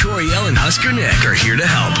JP, Coriel, and Husker Nick are here to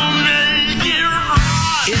help.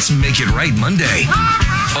 It's Make It Right Monday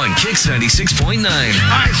on Kicks 96.9. All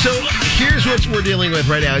right, so here's what we're dealing with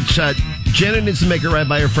right now. It's, Jenna needs to make it right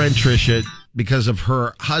by her friend Trisha because of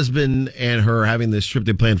her husband and her having this trip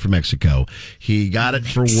they planned for Mexico. He got it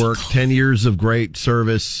for work, 10 years of great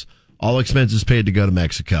service, all expenses paid to go to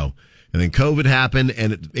Mexico. And then COVID happened,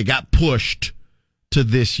 and it got pushed to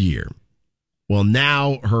this year. Well,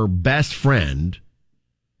 now her best friend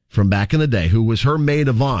from back in the day, who was her maid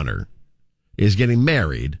of honor, is getting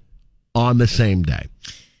married on the same day.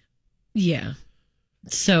 Yeah.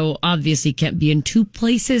 So obviously can't be in two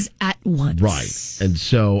places at once. Right. And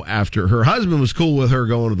so after her husband was cool with her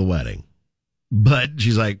going to the wedding, but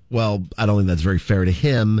she's like, well, I don't think that's very fair to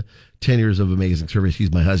him. 10 years of amazing service.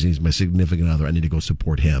 He's my husband. He's my significant other. I need to go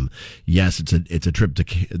support him. Yes, it's a trip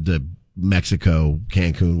to Mexico,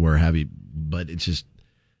 Cancun, where have you, but it's just,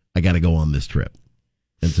 I got to go on this trip.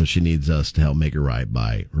 And so she needs us to help make it right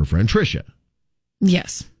by her friend Trisha.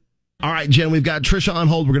 Yes. All right, Jen, we've got Trisha on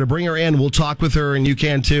hold. We're going to bring her in. We'll talk with her, and you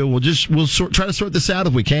can too. We'll try to sort this out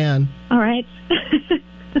if we can. All right.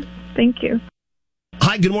 Thank you.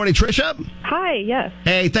 Hi, good morning, Trisha. Hi, yes.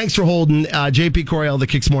 Hey, thanks for holding. JP Coriel, the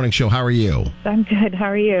Kicks Morning Show. How are you? I'm good. How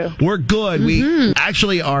are you? We're good. We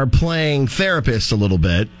actually are playing therapist a little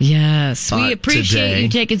bit. Yes. We appreciate today. you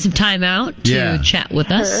taking some time out to chat with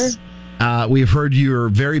us. We've heard you're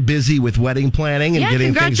very busy with wedding planning and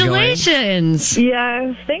getting things going. Congratulations.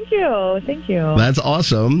 Yes, thank you. Thank you. That's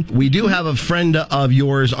awesome. We do have a friend of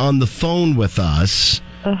yours on the phone with us.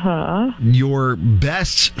 Uh-huh. Your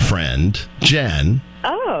best friend, Jen,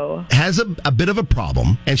 has a bit of a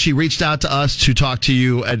problem, and she reached out to us to talk to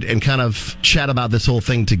you and kind of chat about this whole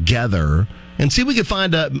thing together and see if we can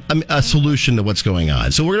find a solution to what's going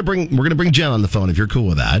on. So we're gonna bring Jen on the phone if you're cool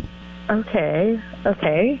with that.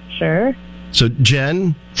 Okay, sure. So,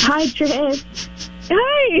 Jen. Hi, Trish.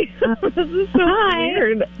 Hi. This is so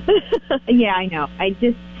weird. Yeah, I know.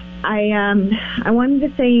 I wanted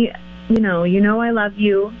to say, you know, I love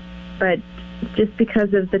you, but just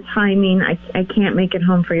because of the timing, I can't make it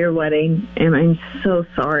home for your wedding, and I'm so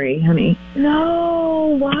sorry, honey.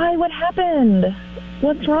 No, why? What happened?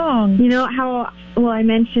 What's wrong? You know how, I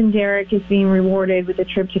mentioned Derek is being rewarded with a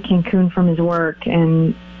trip to Cancun from his work,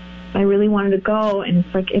 and I really wanted to go, and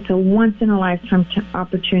it's a once-in-a-lifetime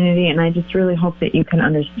opportunity, and I just really hope that you can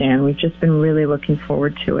understand. We've just been really looking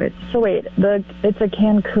forward to it. So wait, it's a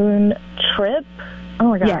Cancun trip? Oh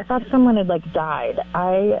my God, yes. I thought someone had died.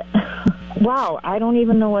 Wow, I don't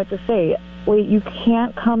even know what to say. Wait, you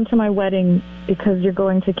can't come to my wedding because you're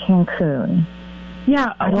going to Cancun.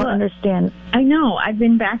 Yeah, I don't understand. I know. I've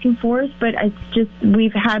been back and forth, but it's just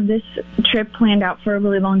we've had this trip planned out for a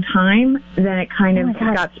really long time. Then it kind of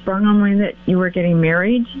got sprung on me that you were getting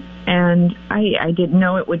married, and I didn't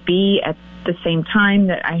know it would be at the same time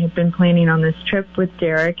that I had been planning on this trip with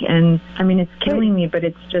Derek. And I mean, it's killing me, but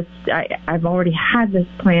it's just I've already had this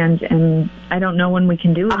planned, and I don't know when we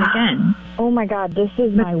can do it again. Oh my God, this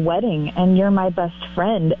is my wedding, and you're my best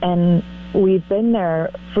friend, and we've been there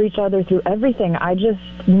for each other through everything. I just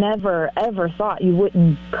never, ever thought you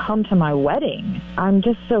wouldn't come to my wedding. I'm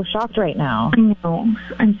just so shocked right now. I know.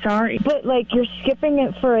 I'm sorry. But, you're skipping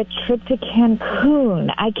it for a trip to Cancun.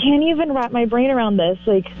 I can't even wrap my brain around this.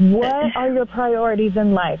 What are your priorities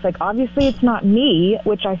in life? Obviously it's not me,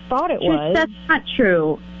 which I thought it was. That's not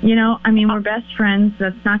true. You know, I mean, we're best friends.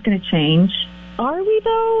 That's not going to change. Are we,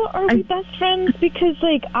 though? Are we best friends? Because,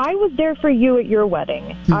 I was there for you at your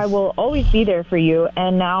wedding. I will always be there for you.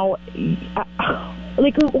 And now,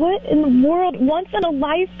 what in the world? Once in a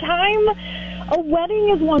lifetime? A wedding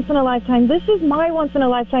is once in a lifetime. This is my once in a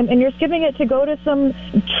lifetime. And you're skipping it to go to some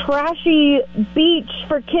trashy beach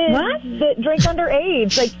for kids that drink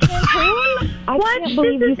underage. Cancun? I can't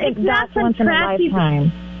believe you think that's once in a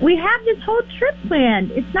lifetime. We have this whole trip planned.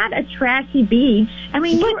 It's not a trashy beach. I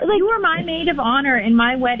mean, you were my maid of honor in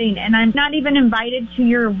my wedding, and I'm not even invited to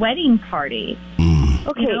your wedding party.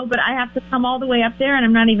 Okay. But I have to come all the way up there, and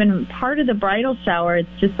I'm not even part of the bridal shower. It's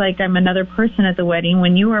just I'm another person at the wedding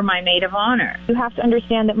when you were my maid of honor. You have to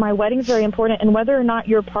understand that my wedding's very important, and whether or not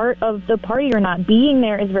you're part of the party or not, being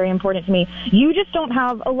there is very important to me. You just don't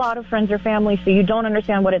have a lot of friends or family, so you don't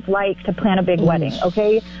understand what it's like to plan a big wedding,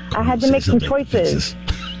 okay? I had to make some choices.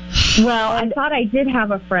 Well, I thought I did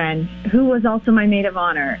have a friend who was also my maid of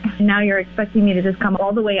honor. Now you're expecting me to just come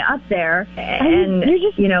all the way up there and,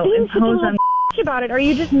 you're just impose on about it. Are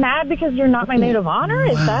you just mad because you're not my maid of honor?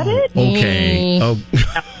 Is that it? Okay.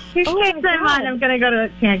 Here's next time on, I'm going to go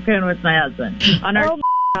to Cancun with my husband on our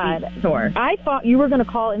tour. I thought you were going to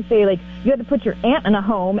call and say, like, you had to put your aunt in a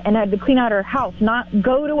home and had to clean out her house, not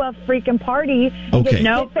go to a freaking party and get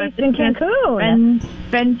faced in Cancun. And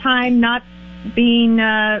spend time not being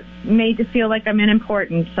made to feel like I'm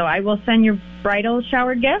unimportant. So I will send your bridal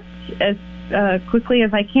shower gift as quickly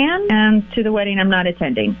as I can, and to the wedding I'm not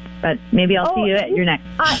attending, but maybe I'll see you at your next.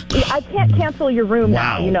 I can't cancel your room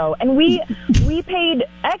now, you know, and we paid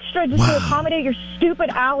extra just to accommodate your stupid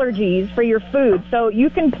allergies for your food, so you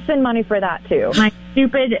can send money for that too. My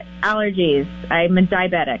stupid allergies. I'm a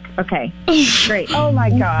diabetic. Okay, great. Oh my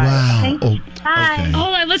God. Wow. Thanks. Bye. Okay.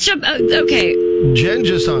 Hold on, let's jump. Okay. Jen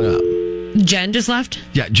just hung up. Jen just left?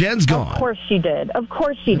 Yeah, Jen's gone. Of course she did. Of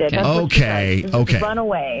course she did. That's what Okay. she does. Just run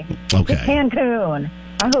away. Okay. To Cancun.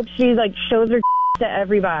 I hope she like shows her to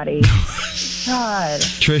everybody. God.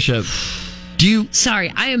 Trisha, do you... Sorry,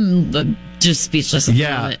 I am just speechless at the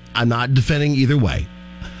moment. I'm not defending either way.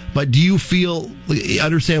 But do you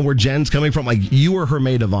understand where Jen's coming from? Like, you were her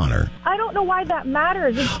maid of honor. I don't know why that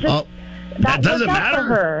matters. It's just... that doesn't matter. For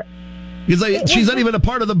her. Because like, she's not even a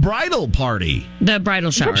part of the bridal party. The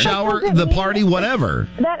bridal shower. The party, whatever.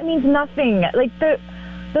 That means nothing. Like,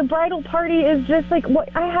 the bridal party is just like,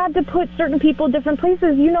 what I had to put certain people different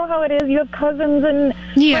places. You know how it is. You have cousins and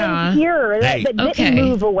friends here that didn't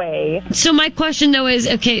move away. So my question, though, is,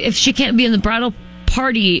 okay, if she can't be in the bridal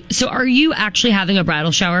party, so are you actually having a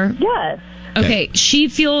bridal shower? Yes. Okay, she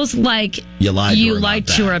feels like you lied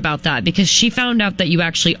to her about that because she found out that you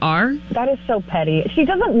actually are. That is so petty. She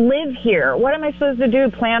doesn't live here. What am I supposed to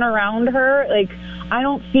do? Plan around her? Like, I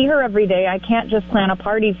don't see her every day. I can't just plan a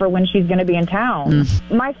party for when she's going to be in town.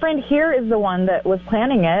 My friend here is the one that was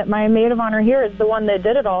planning it. My maid of honor here is the one that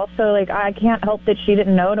did it all. So, like, I can't help that she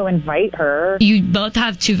didn't know to invite her. You both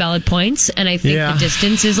have two valid points, and I think the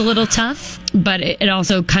distance is a little tough. But it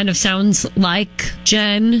also kind of sounds like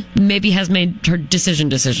Jen maybe has made her decision.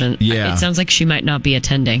 Yeah. It sounds like she might not be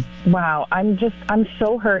attending. Wow. I'm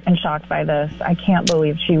so hurt and shocked by this. I can't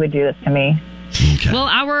believe she would do this to me. Okay. Well,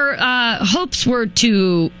 our hopes were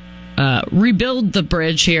to rebuild the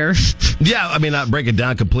bridge here. Yeah, I mean, not break it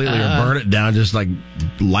down completely or burn it down, just like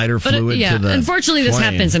lighter fluid to the unfortunately, this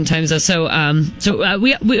flame. happens sometimes. So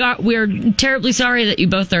we are terribly sorry that you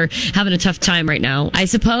both are having a tough time right now. I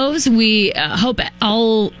suppose we hope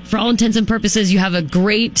for all intents and purposes, you have a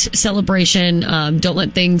great celebration. Don't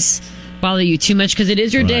let things bother you too much because it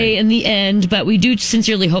is your day in the end, but we do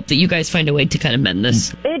sincerely hope that you guys find a way to kind of mend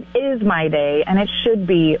this. It is my day and it should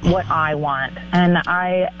be what I want, and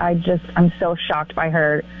I'm so shocked by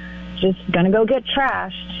her just gonna go get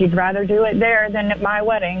trashed. She'd rather do it there than at my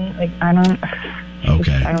wedding. Like, I don't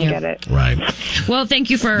get it. Right. Well,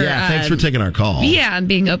 thank you for thanks for taking our call. Yeah, and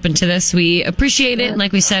being open to this. We appreciate it. And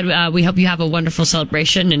like we said, we hope you have a wonderful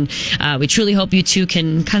celebration, and we truly hope you two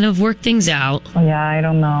can kind of work things out. Yeah, I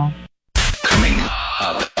don't know. Coming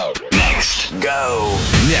up next. Go.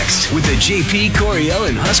 Next with the JP Coriel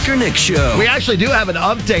and Husker Nick show. We actually do have an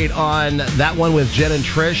update on that one with Jen and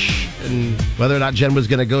Trish and whether or not Jen was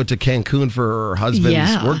going to go to Cancun for her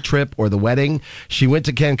husband's work trip or the wedding. She went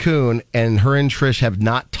to Cancun and her and Trish have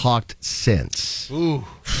not talked since. Ooh.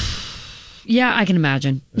 Yeah, I can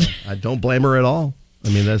imagine. I don't blame her at all. I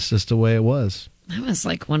mean, that's just the way it was. That was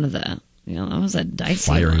like one of the... that was a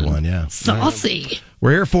dicey fiery one, yeah. Saucy.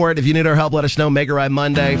 We're here for it. If you need our help, let us know. Mega Ride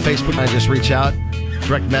Monday, Facebook, and just reach out,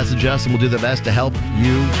 direct message us, and we'll do the best to help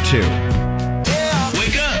you too.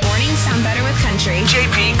 Wake up. Mornings sound better with country.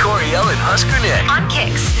 JP Coriel and Husker Nick. On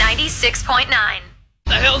Kicks 96.9. What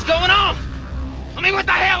the hell's going on? I mean, what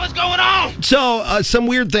the hell is going on? So, some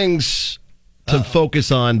weird things to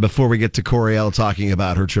focus on before we get to Coriel talking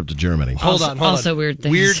about her trip to Germany. Hold on. Also weird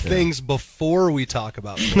things. Weird things before we talk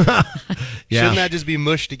about them. Shouldn't that just be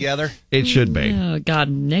mushed together? It should be. Oh, God,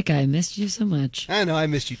 Nick, I missed you so much. I know, I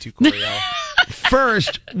missed you too, Coriel.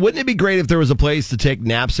 First, wouldn't it be great if there was a place to take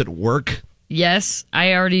naps at work? Yes,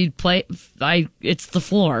 I already play. It's the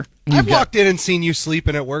floor. I've walked in and seen you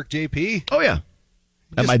sleeping at work, JP. Oh, yeah.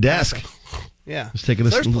 At my desk. Yeah. Just taking a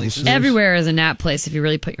places. Everywhere is a nap place if you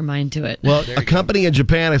really put your mind to it. Well, a company in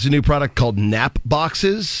Japan has a new product called Nap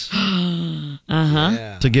Boxes.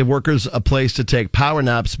 Yeah. To give workers a place to take power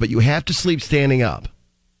naps, but you have to sleep standing up.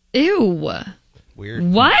 Ew. Weird.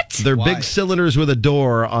 What? They're big cylinders with a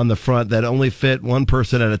door on the front that only fit one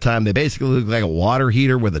person at a time. They basically look like a water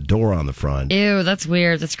heater with a door on the front. Ew, that's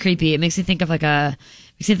weird. That's creepy. It makes me think of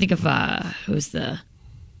who's the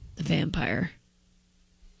vampire?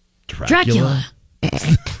 Dracula.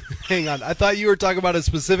 Hang on. I thought you were talking about a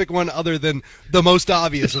specific one other than the most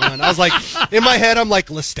obvious one. I was like, in my head, I'm like,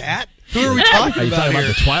 Lestat? Who are we talking Are you about talking here?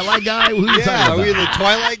 about the Twilight guy? Who are you Yeah, talking are about? we the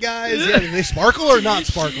Twilight guys? Yeah, do they sparkle or not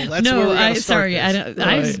sparkle? That's where we're gonna start this.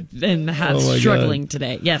 I've been Oh my struggling God.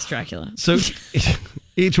 today. Yes, Dracula. So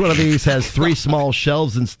each one of these has 3 small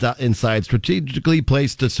shelves inside, strategically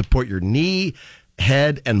placed to support your knee,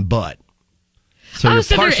 head, and butt. So you're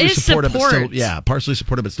so there partially is supported, but support. still, partially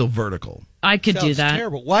supported, but still vertical. I could do Sounds that.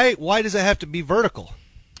 terrible. Why does it have to be vertical?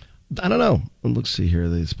 I don't know. Let's see here.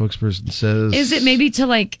 The spokesperson says, Is it maybe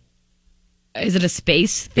to is it a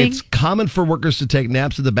space thing? It's common for workers to take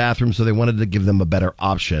naps in the bathroom, so they wanted to give them a better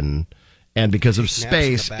option. And because of Naps in the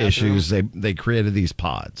space bathroom? issues, they created these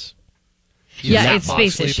pods. Yeah, it's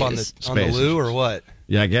space Sleep issues. on the Space loo or what?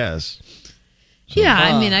 Yeah, I guess. Yeah,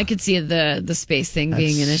 I mean, I could see the space thing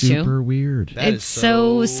being an issue. Super weird. That It's is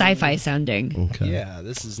so sci-fi sounding. Okay. Yeah,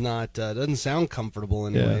 this is not doesn't sound comfortable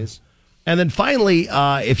anyways. And then finally,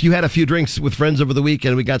 if you had a few drinks with friends over the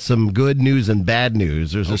weekend, we got some good news and bad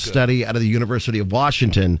news. There's a study out of the University of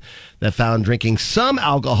Washington that found drinking some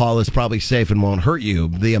alcohol is probably safe and won't hurt you.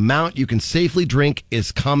 The amount you can safely drink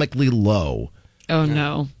is comically low. Oh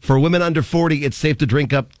no! For women under 40, it's safe to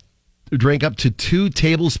drink up to 2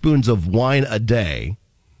 tablespoons of wine a day.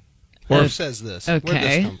 Who says this? Where'd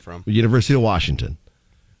this come from? University of Washington.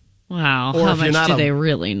 Wow, Or how if you're much not do a- they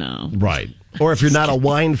really know? Right. Or if you're not a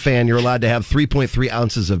wine fan, you're allowed to have 3.3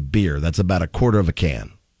 ounces of beer. That's about a quarter of a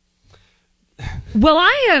can. Well,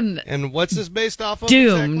 I am And what's this based off of?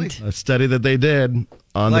 doomed. Exactly? A study that they did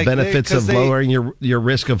on Like the benefits 'cause of they- lowering your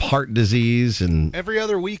risk of heart disease and Every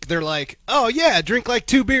other week they're like, "Oh yeah, drink like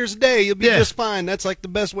 2 beers a day, you'll be Yeah. just fine. That's like the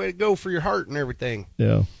best way to go for your heart and everything."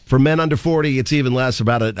 yeah. For men under 40, it's even less,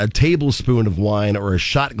 about a tablespoon of wine or a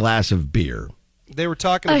shot glass of beer. They were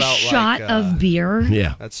talking A about shot of beer.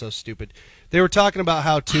 Yeah. That's so stupid. They were talking about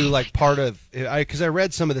how to like part of because I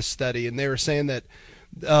read some of the study and they were saying that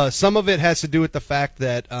some of it has to do with the fact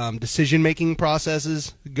that decision making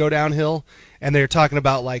processes go downhill, and they're talking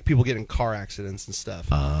about like people getting in car accidents and stuff.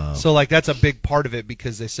 So like that's a big part of it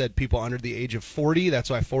because they said people under the age of 40, that's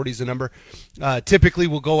why 40 is the number, typically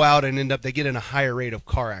will go out and they get in a higher rate of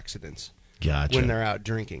car accidents Gotcha. when they're out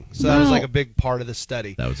drinking. So that was Well- like a big part of the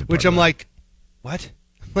study. That was a part which of I'm it. like, what?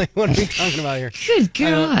 Like, what are we talking about here? Good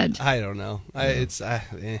God! I don't know.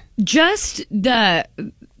 Just the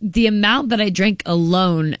amount that I drank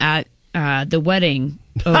alone at the wedding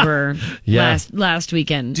over Yeah. last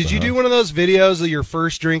weekend. Did you do one of those videos of your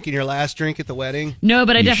first drink and your last drink at the wedding? No,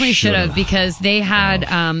 but I You definitely should have should've. because they had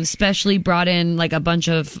specially brought in like a bunch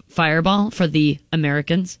of Fireball for the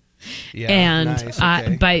Americans. Yeah, And nice,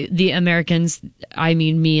 okay. by the Americans, I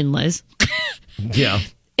mean me and Liz. Yeah.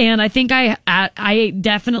 And I think I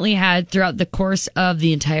definitely had throughout the course of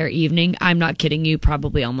the entire evening, I'm not kidding you,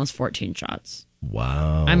 probably almost 14 shots.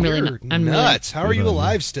 Wow. I'm really You're I'm nuts. Really, How are you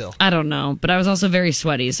alive still? I don't know, but I was also very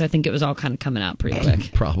sweaty, so I think it was all kind of coming out pretty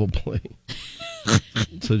quick. Probably.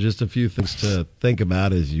 So just a few things to think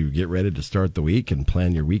about as you get ready to start the week and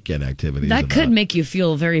plan your weekend activities. That could about- make you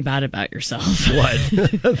feel very bad about yourself.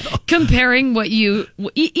 What? Comparing what you,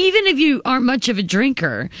 even if you aren't much of a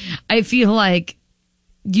drinker, I feel like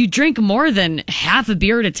you drink more than half a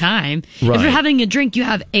beer at a time. Right. If you're having a drink, you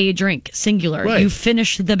have a drink, singular. Right. You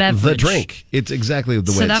finish the beverage. The drink. It's exactly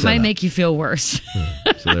the way So it's that set might up. make you feel worse.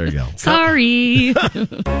 So there you go. Sorry.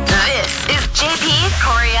 This is JP,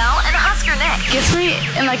 Coriel, and Husker Nick. Gets me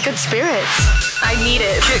in like good spirits. I need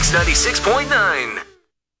it. Kicks 96.9.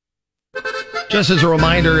 Just as a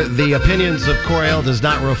reminder, the opinions of Coriel does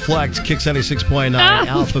not reflect Kicks 96.9,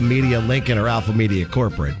 Alpha Media Lincoln, or Alpha Media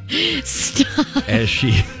Corporate. Stop. As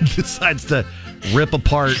she decides to rip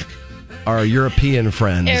apart our European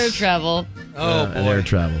friends. Air travel. Oh, And air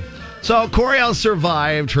travel. So Coriel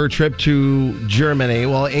survived her trip to Germany,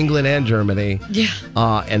 well, England and Germany,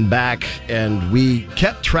 and back, and we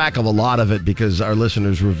kept track of a lot of it because our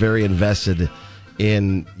listeners were very invested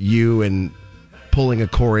in you and pulling a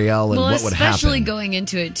Coriel and what would especially happen. going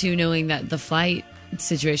into it too, knowing that the flight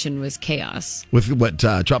situation was chaos. With what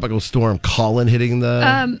tropical storm Colin hitting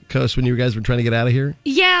the coast when you guys were trying to get out of here?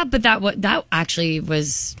 Yeah, but that actually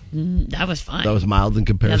was fine. That was mild in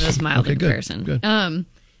comparison. Yeah, that was mild Okay, in good, comparison. good.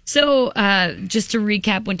 So just to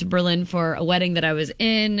recap, went to Berlin for a wedding that I was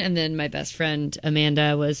in, and then my best friend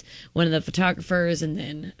Amanda was one of the photographers, and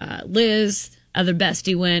then Liz, other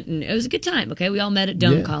bestie, went, and it was a good time. Okay, we all met at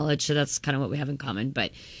Dome College, so that's kind of what we have in common.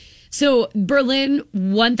 But so Berlin,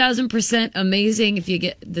 1,000% amazing. If you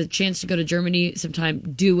get the chance to go to Germany sometime,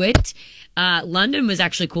 do it. London was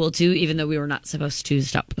actually cool too, even though we were not supposed to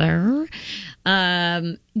stop there.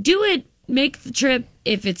 Do it. Make the trip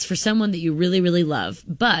if it's for someone that you really, really love.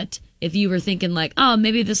 But if you were thinking like, oh,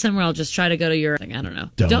 maybe this summer I'll just try to go to Europe, I don't know.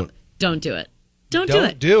 Don't do it. Don't do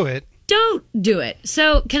it. Do it. don't do it.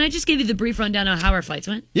 So can I just give you the brief rundown on how our flights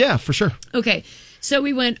went? Yeah, for sure. Okay. So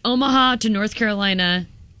we went Omaha to North Carolina,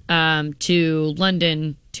 to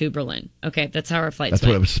London to Berlin. Okay, that's how our flights went. That's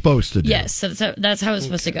what it was supposed to do. Yes, so that's how it was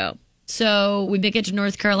supposed to go. So we make it to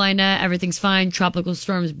North Carolina. Everything's fine. Tropical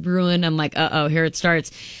storm's brewing. I'm like, uh-oh, here it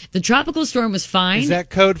starts. The tropical storm was fine. Is that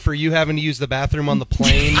code for you having to use the bathroom on the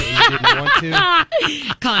plane and you didn't want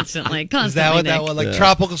to? Constantly. Is that what that was? Like,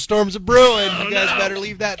 tropical storms are brewing. You guys better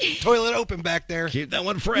leave that toilet open back there. Keep that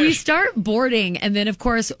one fresh. We start boarding, and then, of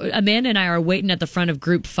course, Amanda and I are waiting at the front of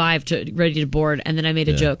Group 5 ready to board, and then I made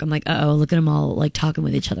a joke. I'm like, uh-oh, look at them all, like, talking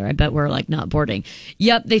with each other. I bet we're, like, not boarding.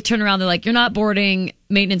 Yep, they turn around. They're like, you're not boarding.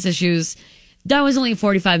 Maintenance issues. That was only a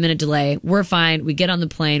 45-minute delay. We're fine. We get on the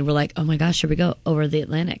plane. We're like, oh my gosh, here we go over the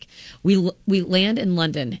Atlantic. We land in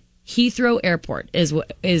London. Heathrow Airport is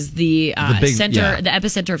the center, the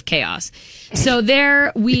epicenter of chaos. So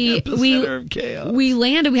there we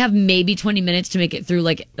land and we have maybe 20 minutes to make it through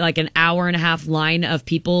like an hour and a half line of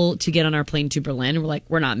people to get on our plane to Berlin. And we're like,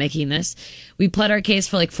 we're not making this. We pled our case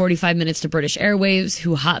for like 45 minutes to British Airways,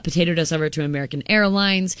 who hot potatoed us over to American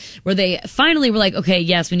Airlines, where they finally were like, okay,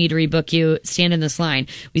 yes, we need to rebook you. Stand in this line.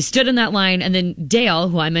 We stood in that line, and then Dale,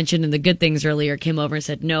 who I mentioned in the good things earlier, came over and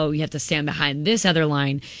said, no, you have to stand behind this other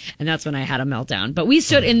line. And that's when I had a meltdown. But we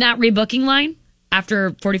stood in that rebooking line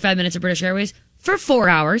after 45 minutes of British Airways for 4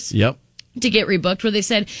 hours. Yep. To get rebooked, where they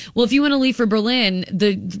said, well, if you want to leave for Berlin,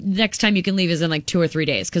 the next time you can leave is in like 2 or 3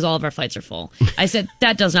 days because all of our flights are full. I said,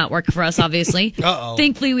 that does not work for us, obviously. Uh-oh.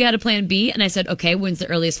 Thankfully, we had a plan B, and I said, okay, when's the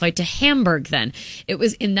earliest flight to Hamburg then? It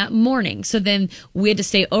was in that morning. So then we had to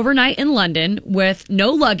stay overnight in London with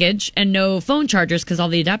no luggage and no phone chargers because all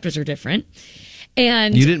the adapters are different.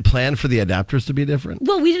 And you didn't plan for the adapters to be different?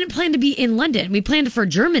 Well, we didn't plan to be in London. We planned for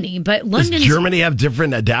Germany, but London. Does Germany have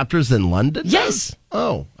different adapters than London does? Yes.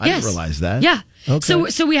 Oh, I didn't realize that. Yeah. Okay.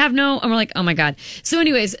 So we have and we're like, oh my God. So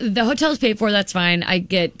anyways, the hotel's paid for. That's fine. I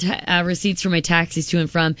get receipts for my taxis to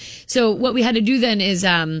and from. So what we had to do then is,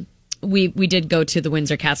 we did go to the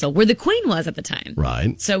Windsor Castle where the Queen was at the time.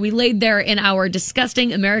 Right. So we laid there in our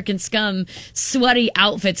disgusting American scum sweaty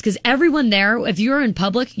outfits because everyone there, if you're in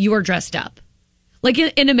public, you are dressed up. Like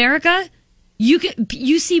in America,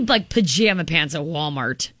 you see like pajama pants at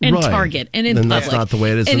Walmart and Target and in public. That's not the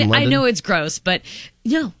way it is in London. I know it's gross, but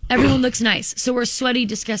everyone looks nice. So we're sweaty,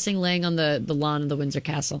 disgusting, laying on the lawn of the Windsor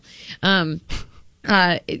Castle. Got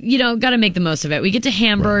to make the most of it. We get to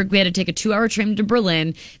Hamburg. Right. We had to take a 2-hour train to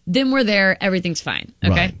Berlin. Then we're there. Everything's fine.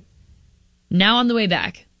 Okay. Right. Now on the way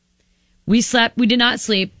back, we slept. We did not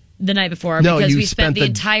sleep the night before because we spent the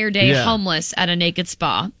entire day homeless at a naked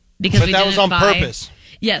spa. Because that was on purpose.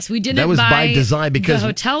 Yes, we didn't. That was by design because the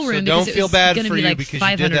hotel room. So don't feel bad for you like because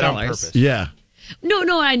 $500. you did that on purpose. Yeah.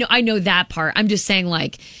 No, I know that part. I'm just saying,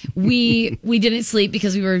 like, we didn't sleep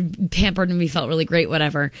because we were pampered and we felt really great,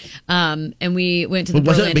 whatever. And we went to the Berlin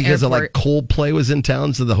wasn't it because airport. of like Coldplay was in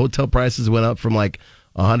town, so the hotel prices went up from like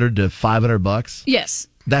 $100 to $500? Yes.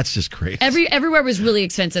 That's just crazy. Everywhere was really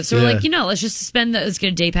expensive. So we're like, let's just let's get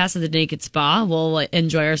a day pass at the naked spa. We'll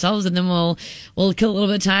enjoy ourselves, and then we'll kill a little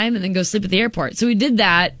bit of time and then go sleep at the airport. So we did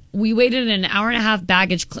that. We waited an hour and a half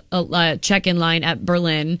baggage check-in line at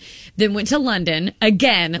Berlin, then went to London.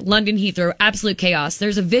 Again, London Heathrow, absolute chaos.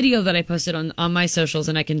 There's a video that I posted on my socials,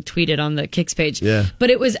 and I can tweet it on the Kicks page. Yeah.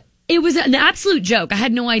 But it was an absolute joke. I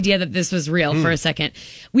had no idea that this was real for a second.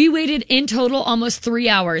 We waited in total almost 3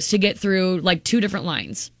 hours to get through like 2 different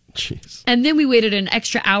lines. Jeez. And then we waited an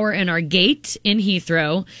extra hour in our gate in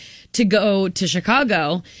Heathrow to go to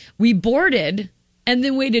Chicago. We boarded and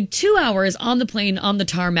then waited 2 hours on the plane on the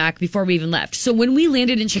tarmac before we even left. So when we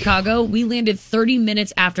landed in Chicago, we landed 30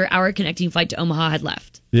 minutes after our connecting flight to Omaha had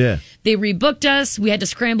left. Yeah. They rebooked us. We had to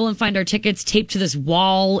scramble and find our tickets taped to this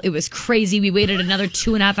wall. It was crazy. We waited another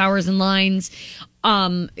 2.5 hours in lines.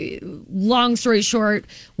 Long story short,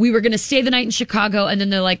 we were going to stay the night in Chicago, and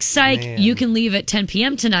then they're like, psych, you can leave at 10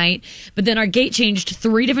 p.m. tonight. But then our gate changed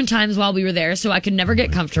 3 different times while we were there, so I could never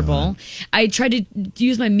get comfortable. God. I tried to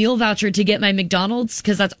use my meal voucher to get my McDonald's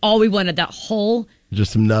because that's all we wanted that whole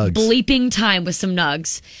just some nugs. Bleeping time with some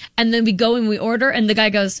nugs. And then we go and we order, and the guy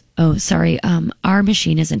goes, oh, sorry, our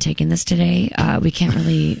machine isn't taking this today. We can't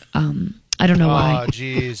really, I don't know why. Oh,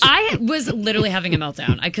 jeez. I was literally having a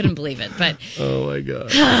meltdown. I couldn't believe it. But oh, my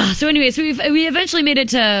God. So anyways, we eventually made it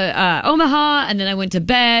to Omaha, and then I went to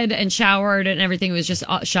bed and showered, and everything was just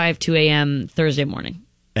shy of 2 a.m. Thursday morning.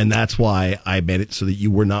 And that's why I made it so that you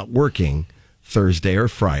were not working Thursday or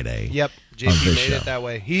Friday. Yep. JP made it that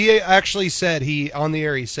way. He actually said, on the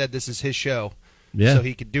air, he said this is his show. Yeah. so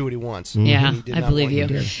he could do what he wants. Yeah, He did I not believe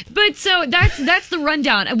want you. to. But so that's the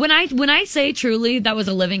rundown. When I say truly that was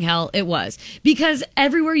a living hell, it was, because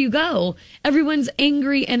everywhere you go, everyone's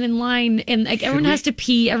angry and in line, and like everyone has to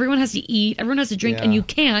pee, everyone has to eat, everyone has to drink, and you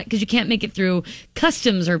can't because you can't make it through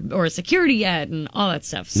customs or security yet, and all that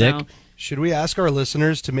stuff. So. Nick? Should we ask our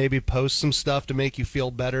listeners to maybe post some stuff to make you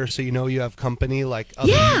feel better, so you know you have company, like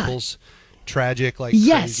other people's tragic, like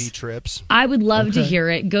crazy trips? I would love to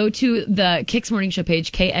hear it. Go to the Kicks Morning Show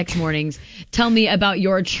page, KX Mornings. Tell me about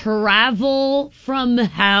your travel from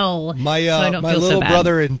hell. My so I don't my feel little so bad.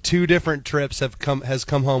 brother in 2 different trips has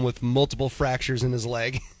come home with multiple fractures in his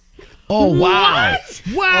leg. Oh, wow. What?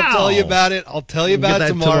 Wow. I'll tell you about it. I'll tell you We'll get about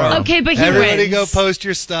it that tomorrow. Okay, but he everybody wins. go post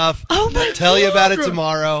your stuff. Oh my I'll tell you about it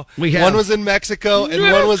tomorrow. One was in Mexico and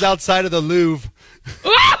one was outside of the Louvre.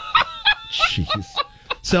 Jeez.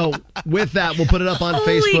 So with that, we'll put it up on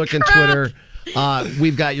Holy Facebook and crap. Twitter.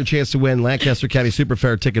 We've got your chance to win Lancaster County Super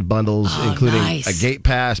Fair ticket bundles, including a gate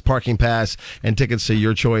pass, parking pass, and tickets to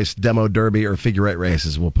your choice demo derby or figurette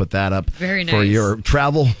races. We'll put that up Very for nice. your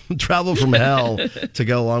travel from hell to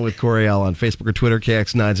go along with Coriel on Facebook or Twitter,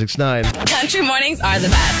 KX969. Country mornings are the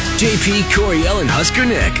best. JP, Coriel, and Husker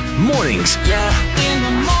Nick. Mornings. In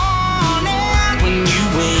the morning when you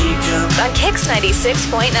wake up. On Kicks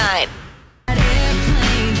 96.9.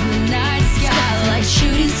 Like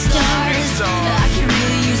shooting stars, I can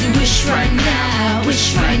really use a wish right now,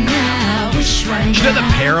 wish right now, wish right now. Did you know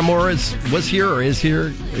that Paramore was here or is here?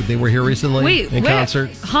 They were here recently in where?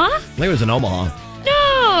 concert. Huh? I think it was in Omaha.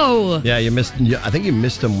 No. Yeah, I think you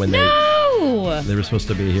missed them when No. they were supposed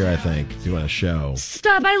to be here, I think, doing a show.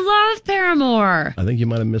 Stop. I love Paramore. I think you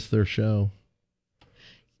might have missed their show.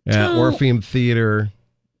 Yeah, Don't- Orpheum Theater.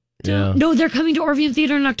 Yeah. No, they're coming to Orpheum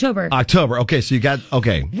Theater in October. October. Okay, so you did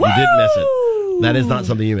miss it. That is not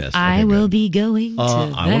something you missed. I will be going to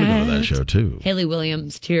I want to go to that that. show, too. Haley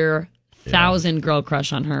Williams, tier 1,000 girl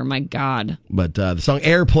crush on her. My God. But the song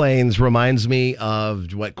Airplanes reminds me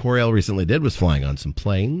of what Coriel recently did, was flying on some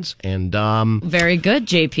planes. And Very good,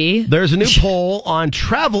 JP. there's a new poll on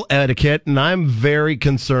travel etiquette, and I'm very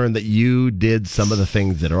concerned that you did some of the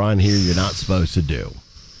things that are on here you're not supposed to do.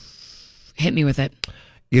 Hit me with it.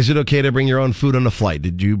 Is it okay to bring your own food on a flight?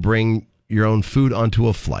 Did you bring your own food onto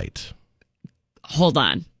a flight? Hold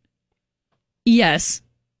on. Yes,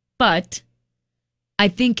 but I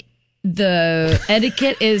think the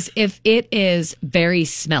etiquette is if it is very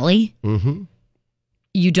smelly,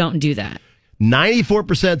 you don't do that.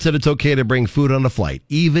 94% said it's okay to bring food on a flight,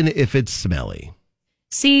 even if it's smelly.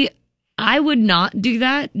 See, I would not do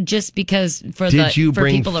that just because for Did you for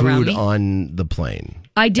bring people around food me. on the plane?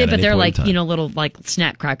 I did, at but any they're point in like, time? little like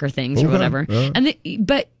snack cracker things or Okay, whatever. yeah. And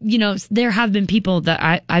but there have been people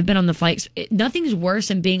that I've been on the flights. Nothing's worse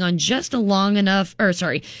than being on just a short enough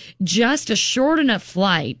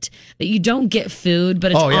flight that you don't get food,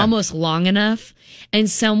 but it's almost long enough. And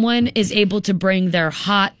someone is able to bring their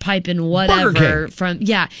hot piping whatever from and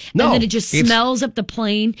then it just smells up the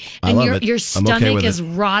plane, I and love your it. your I'm okay stomach with is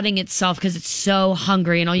it. rotting itself because it's so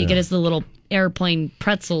hungry, and all you get is the little airplane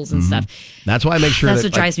pretzels and stuff. That's why I make sure That's that,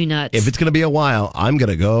 what drives me nuts. If it's going to be a while, I'm going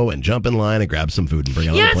to go and jump in line and grab some food and bring it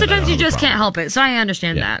on the plane. Sometimes I you don't have a just can't problem. help it. So I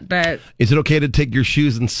understand that, but Is it okay to take your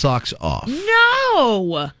shoes and socks off?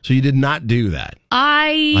 no, So you did not do that.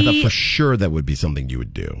 I thought I for sure that would be something you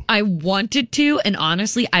would do. wanted to, and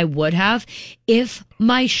honestly, I would have if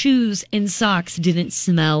my shoes and socks didn't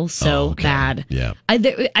smell so bad. Yeah.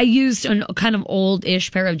 I used a kind of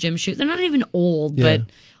old-ish pair of gym shoes. They're not even old, but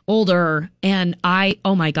older, and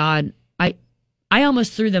oh my God, I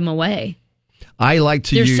almost threw them away. I like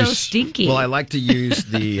to They're use. so stinky. Well, I like to use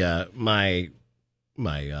the my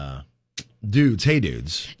dudes. Hey,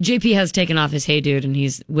 dudes. JP has taken off his Hey Dude, and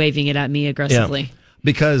he's waving it at me aggressively. Yeah.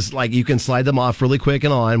 Because you can slide them off really quick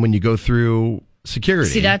and on when you go through security.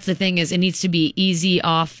 See, that's the thing, is it needs to be easy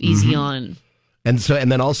off, easy on. And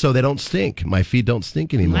then also they don't stink. My feet don't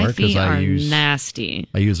stink anymore My feet are I use nasty.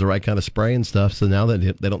 I use the right kind of spray and stuff. So now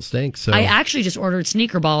that they don't stink. So I actually just ordered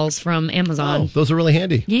sneaker balls from Amazon. Oh, those are really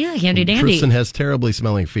handy. Yeah, handy dandy. Tristan has terribly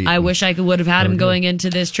smelling feet. I wish I would have had him Okay. going into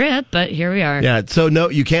this trip, but here we are. Yeah, so no,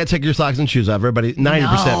 you can't take your socks and shoes off. Everybody,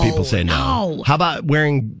 90% people say no. no. How about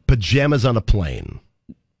wearing pajamas on a plane?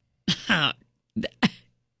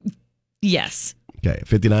 Yes. Okay,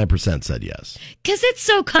 59% said yes. Because it's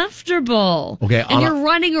so comfortable. Okay, and you're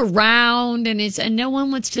running around, and no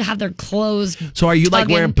one wants to have their clothes. So are you like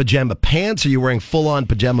tugging. wearing pajama pants, or are you wearing full-on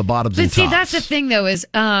pajama bottoms But and see, tops? that's the thing, though, is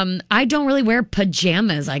I don't really wear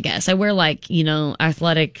pajamas, I guess. I wear,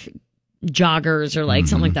 athletic joggers or like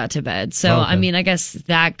something like that to bed. So, I mean, I guess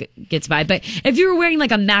that gets by. But if you were wearing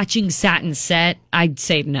like a matching satin set, I'd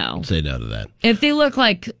say no. Say no to that. If they look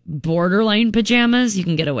like borderline pajamas, you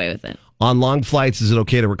can get away with it. On long flights, is it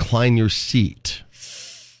okay to recline your seat?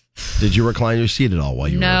 Did you recline your seat at all while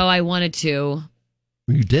you were? No, I wanted to.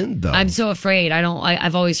 You didn't, though. I'm so afraid.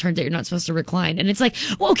 I've always heard that you're not supposed to recline. And it's like,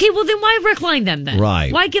 well, okay, well, then why recline them then?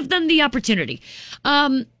 Right. Why give them the opportunity?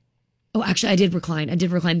 Actually, I did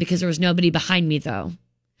recline. Because there was nobody behind me, though.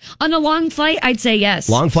 On a long flight, I'd say yes.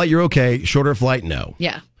 Long flight, you're okay. Shorter flight, no.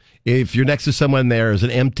 Yeah. If you're next to someone, there is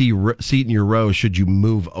an empty seat in your row, should you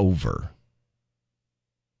move over?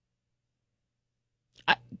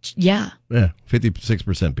 Yeah. Yeah.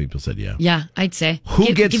 56% people said yeah. Yeah, I'd say.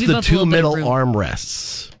 Who gets give you the both a two little bit of middle room.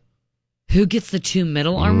 armrests? Who gets the two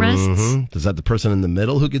middle armrests? Mm-hmm. Is that the person in the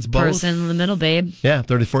middle who gets both? Person in the middle, babe. Yeah,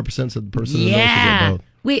 34% said the person in the middle should get both.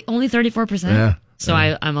 Wait, only 34%? Yeah. So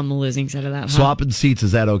I'm on the losing side of that. Huh? Swapping seats,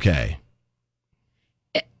 is that okay?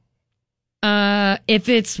 If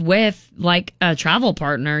it's with like a travel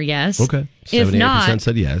partner, yes. Okay. 78% If not,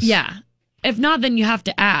 said yes. Yeah. If not, then you have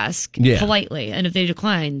to ask politely. And if they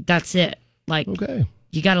decline, that's it. Like, okay.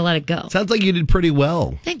 You got to let it go. Sounds like you did pretty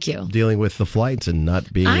well. Thank you. Dealing with the flights and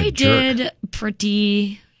not being I a jerk. did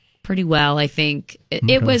pretty well, I think.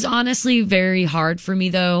 It was honestly very hard for me,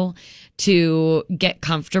 though, to get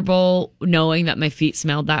comfortable knowing that my feet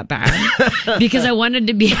smelled that bad because I wanted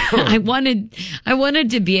to be I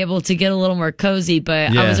wanted to be able to get a little more cozy,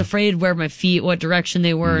 but I was afraid where my feet, what direction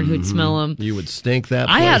they were, and who'd smell them. You would stink that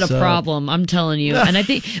I had a place up. problem, I'm telling you. And I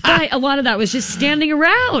think but a lot of that was just standing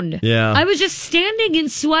around. Yeah. I was just standing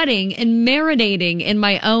and sweating and marinating in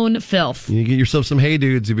my own filth. You get yourself some Hey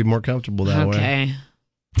Dudes, you'd be more comfortable that way. Okay.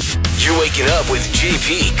 You're waking up with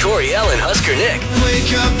JP, Coriel, and Husker Nick.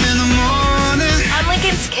 Wake up in the morning. On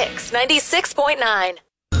Lincoln's Kicks 96.9.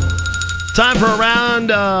 Time for a round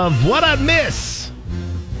of What I Miss.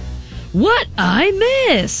 What I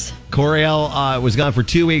miss. Coriel was gone for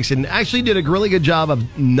 2 weeks and actually did a really good job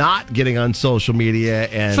of not getting on social media.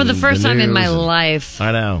 And For the first time in my news. life.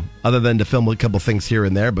 I know. Other than to film a couple things here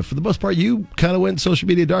and there. But for the most part, you kind of went social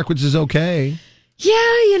media dark, which is okay. Yeah,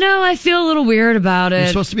 I feel a little weird about it. You're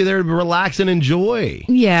supposed to be there to relax and enjoy.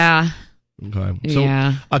 Yeah. Okay. So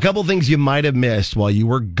Yeah. a couple things you might have missed while you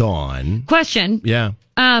were gone. Question. Yeah.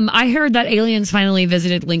 I heard that aliens finally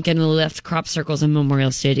visited Lincoln and left crop circles in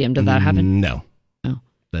Memorial Stadium. Did that happen? No. Oh.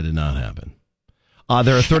 That did not happen.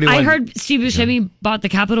 There are 31. I heard Steve Buscemi bought the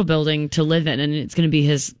Capitol building to live in, and it's going to be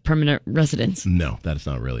his permanent residence. No, that's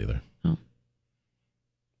not real either. Oh.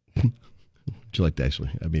 Would you like to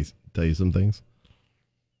actually tell you some things?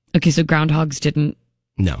 Okay, so groundhogs didn't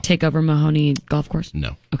No. take over Mahoney Golf Course?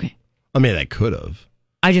 No. Okay. I mean, they could have.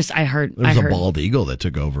 I heard. There's a bald eagle that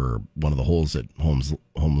took over one of the holes at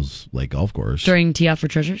Holmes Lake Golf Course. During Tee Off for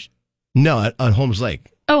Treasures? No, at Holmes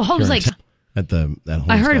Lake. Oh, Holmes Lake. At Holmes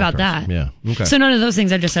I heard Golf about Course. that. Yeah. Okay. So none of those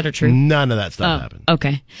things I just said are true? None of that stuff happened.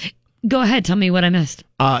 Okay. Go ahead. Tell me what I missed.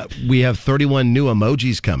 We have 31 new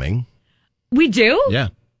emojis coming. We do? Yeah.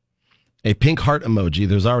 A pink heart emoji.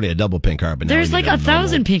 There's already a double pink heart, but now there's we like need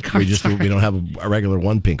 1,000 pink hearts. We don't have a regular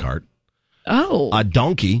one pink heart. Oh. A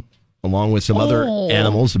donkey, along with some other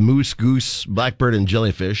animals: moose, goose, blackbird, and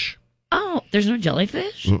jellyfish. Oh, there's no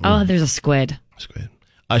jellyfish? Mm-mm. Oh, there's a squid.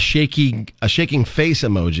 A shaking face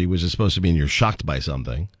emoji, which is supposed to mean you're shocked by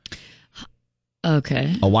something.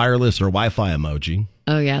 Okay. A wireless or Wi-Fi emoji.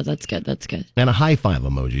 Oh, yeah, that's good. That's good. And a high five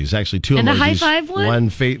emoji. It's actually two and emojis. And a high five one?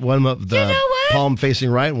 One of the palm facing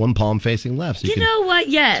right and one palm facing left. So you know what?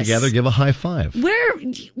 Yes. Together give a high five.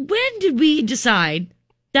 When did we decide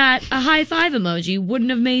that a high five emoji wouldn't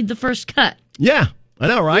have made the first cut? Yeah, I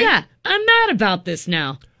know, right? Yeah, I'm mad about this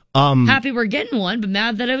now. Happy we're getting one, but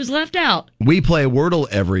mad that it was left out. We play Wordle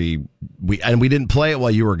every week, and we didn't play it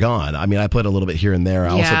while you were gone. I mean, I played a little bit here and there. I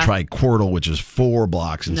also tried Quirtle, which is 4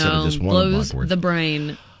 blocks instead of just 1 blows block. The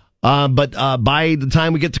brain. But by the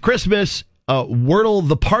time we get to Christmas, Wordle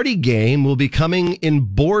the party game will be coming in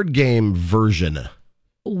board game version.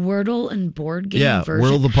 Wordle and board game version?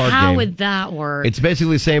 Wordle the party game. How would that work? It's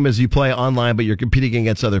basically the same as you play online, but you're competing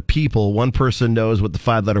against other people. One person knows what the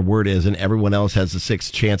 5-letter word is, and everyone else has the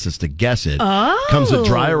 6 chances to guess it. Oh. Comes with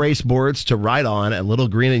dry erase boards to write on and little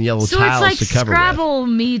green and yellow tiles to cover Scrabble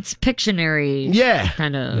meets Pictionary. Yeah.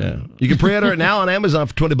 Kind of. Yeah. You can pre-order it now on Amazon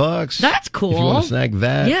for $20. That's cool. If you want to snag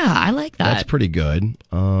that. Yeah, I like that. That's pretty good.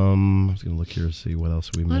 I was going to look here to see what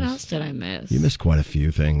else we missed. What else did I miss? You missed quite a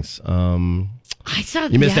few things. I saw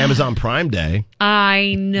You missed Amazon Prime Day.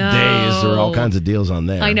 I know. Days. There are all kinds of deals on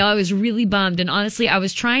there. I know. I was really bummed. And honestly, I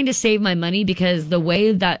was trying to save my money because the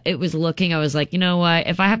way that it was looking, I was like, you know what?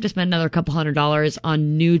 If I have to spend another couple $100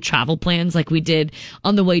 on new travel plans like we did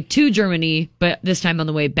on the way to Germany, but this time on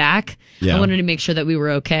the way back, I wanted to make sure that we were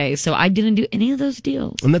okay. So I didn't do any of those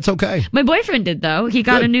deals. And that's okay. My boyfriend did, though. He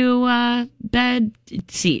got a new bed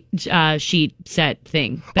sheet set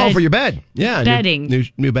thing. For your bed. Yeah. Bedding.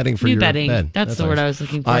 New bedding for your bed. That's the word I was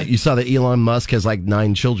looking for. You saw that Elon Musk has like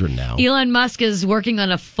 9 children now. Elon Musk is working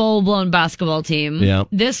on a full-blown basketball team. Yeah.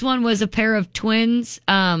 This one was a pair of twins,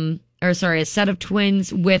 a set of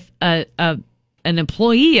twins with an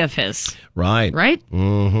employee of his. Right. Right?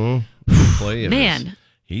 Mm-hmm. Employee of Man. his.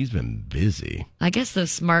 He's been busy. I guess those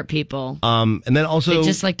smart people. And then also, they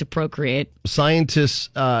just like to procreate. Scientists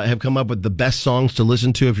have come up with the best songs to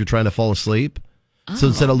listen to if you're trying to fall asleep. Oh. So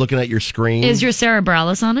instead of looking at your screen, is your Sarah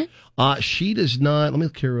Bareilles on it? She does not. Let me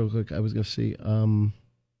look here real quick. I was going to see.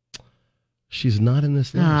 She's not in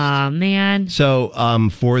this list. Oh man. So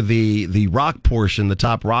for the rock portion, the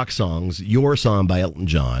top rock songs, Your Song by Elton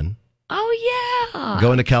John. Oh yeah.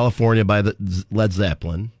 Going to California by the Led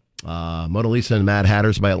Zeppelin. Mona Lisa and Mad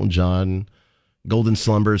Hatters by Elton John. Golden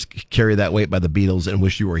Slumbers, Carry That Weight by the Beatles, and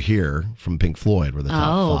Wish You Were Here from Pink Floyd were the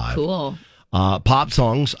top 5. Oh, cool. Pop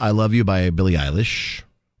songs, I Love You by Billie Eilish.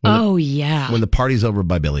 Yeah. When the Party's Over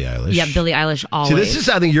by Billie Eilish. Yeah, Billie Eilish always. See, this is,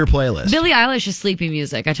 I think, your playlist. Billie Eilish is sleepy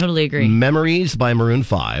music. I totally agree. Memories by Maroon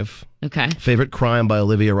 5. Okay. Favorite Crime by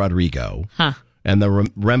Olivia Rodrigo. Huh. And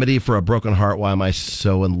the Remedy for a Broken Heart, Why Am I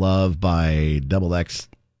So in Love by Double X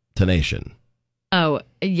Tenation. Oh,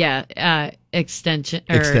 yeah. Extension.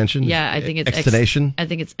 Extension? Yeah, I think it's Extenation? I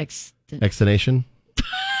think it's Extenation?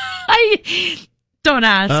 Don't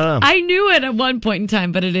ask. I don't know. I knew it at one point in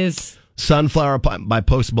time, but it is. Sunflower by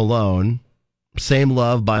Post Malone. Same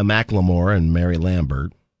Love by Macklemore and Mary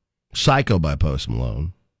Lambert. Psycho by Post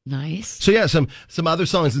Malone. Nice. So yeah, some other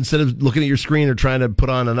songs instead of looking at your screen or trying to put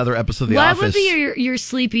on another episode of The Office. What would be your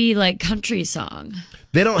sleepy like country song?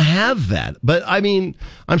 They don't have that, but I mean,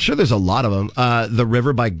 I'm sure there's a lot of them. The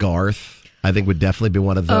River by Garth, I think would definitely be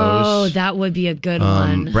one of those. Oh, that would be a good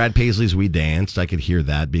one. Brad Paisley's We Danced, I could hear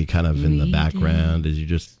that be kind of in the background as you're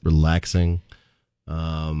just relaxing.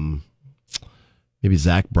 Maybe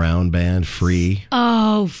Zach Brown Band, Free.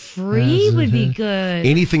 Oh, Free would be good.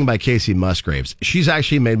 Anything by Casey Musgraves. She's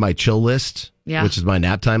actually made my chill list, which is my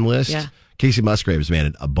nap time list. Yeah. Casey Musgraves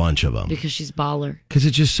made a bunch of them. Because she's baller. Because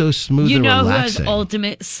it's just so smooth and relaxing. You know who has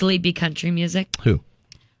ultimate sleepy country music? Who?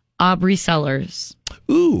 Aubrey Sellers.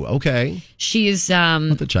 Ooh, okay. She's... I'll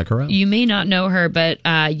have to check her out. You may not know her, but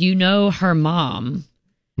you know her mom.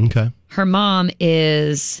 Okay. Her mom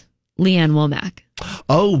is Leanne Womack.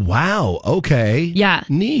 Oh, wow. Okay. Yeah.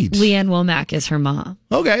 Neat. Leanne Womack is her mom.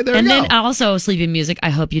 Okay, there you go. And then also sleepy music, I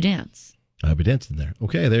Hope You Dance. I Hope You Dance in there.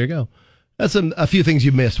 Okay, there you go. That's a few things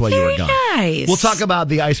you missed while you were gone. Nice. We'll talk about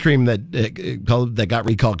the ice cream that got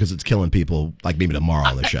recalled because it's killing people, like maybe tomorrow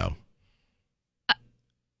on the show.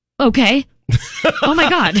 Okay. Oh my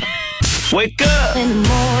God. Wake up! In the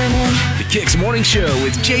morning. The Kicks Morning Show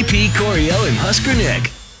with JP, Coriel, and Husker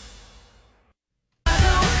Nick.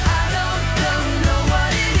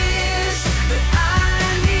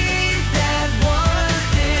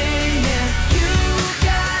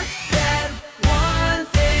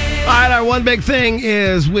 All right, our one big thing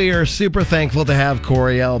is we are super thankful to have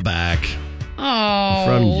Coriel back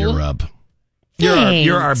from Europe.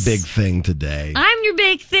 You're our big thing today. I'm your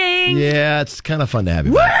big thing. Yeah, it's kind of fun to have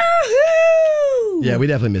you back. Woohoo! Yeah, we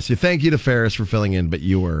definitely miss you. Thank you to Ferris for filling in, but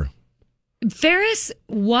you were... Ferris,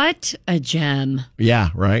 what a gem.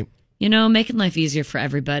 Yeah, right? You know, making life easier for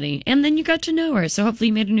everybody. And then you got to know her, so hopefully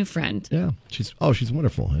you made a new friend. Yeah, she's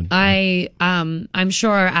wonderful. I'm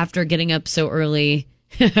sure after getting up so early...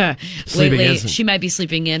 lately she might be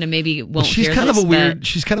sleeping in and maybe won't she's hear kind this, of a weird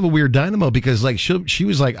she's kind of a weird dynamo because like she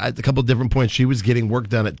was like at a couple of different points she was getting work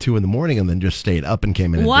done at 2 a.m. and then just stayed up and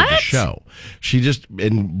came in and did the show. She just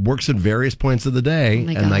works at various points of the day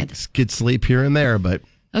and like gets sleep here and there. But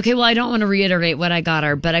okay, well, I don't want to reiterate what I got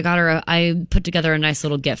her, but I put together a nice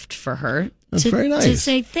little gift for her. That's very nice. To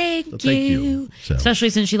say thank you. So. Especially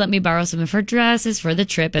since she let me borrow some of her dresses for the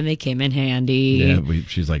trip and they came in handy. Yeah,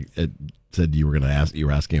 she's like said you were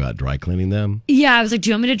asking about dry cleaning them. Yeah, I was like, do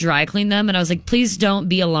you want me to dry clean them? And I was like, please don't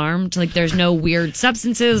be alarmed. Like, there's no weird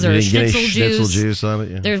substances or schnitzel juice on it.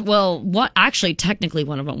 Yeah. There's actually, technically,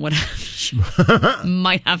 one of them would have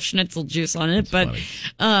might have schnitzel juice on it, That's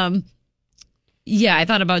but yeah, I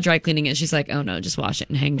thought about dry cleaning it. She's like, oh no, just wash it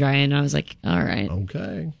and hang dry. And I was like, all right,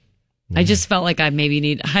 okay. I just felt like I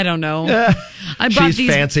maybe I don't know. She's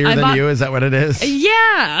fancier than you, is that what it is?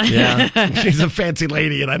 Yeah. Yeah. She's a fancy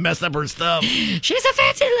lady and I messed up her stuff. She's a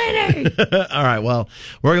fancy lady. All right, well,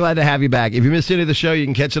 we're glad to have you back. If you missed any of the show, you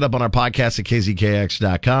can catch it up on our podcast at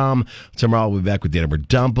kzkx.com. Tomorrow we'll be back with Dana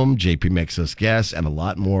Dump 'em, JP Makes Us Guess, and a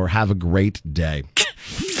lot more. Have a great day.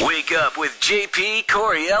 Wake up with JP,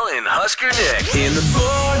 Coriel, and Husker Nick. In the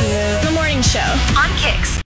morning. The morning show on Kicks.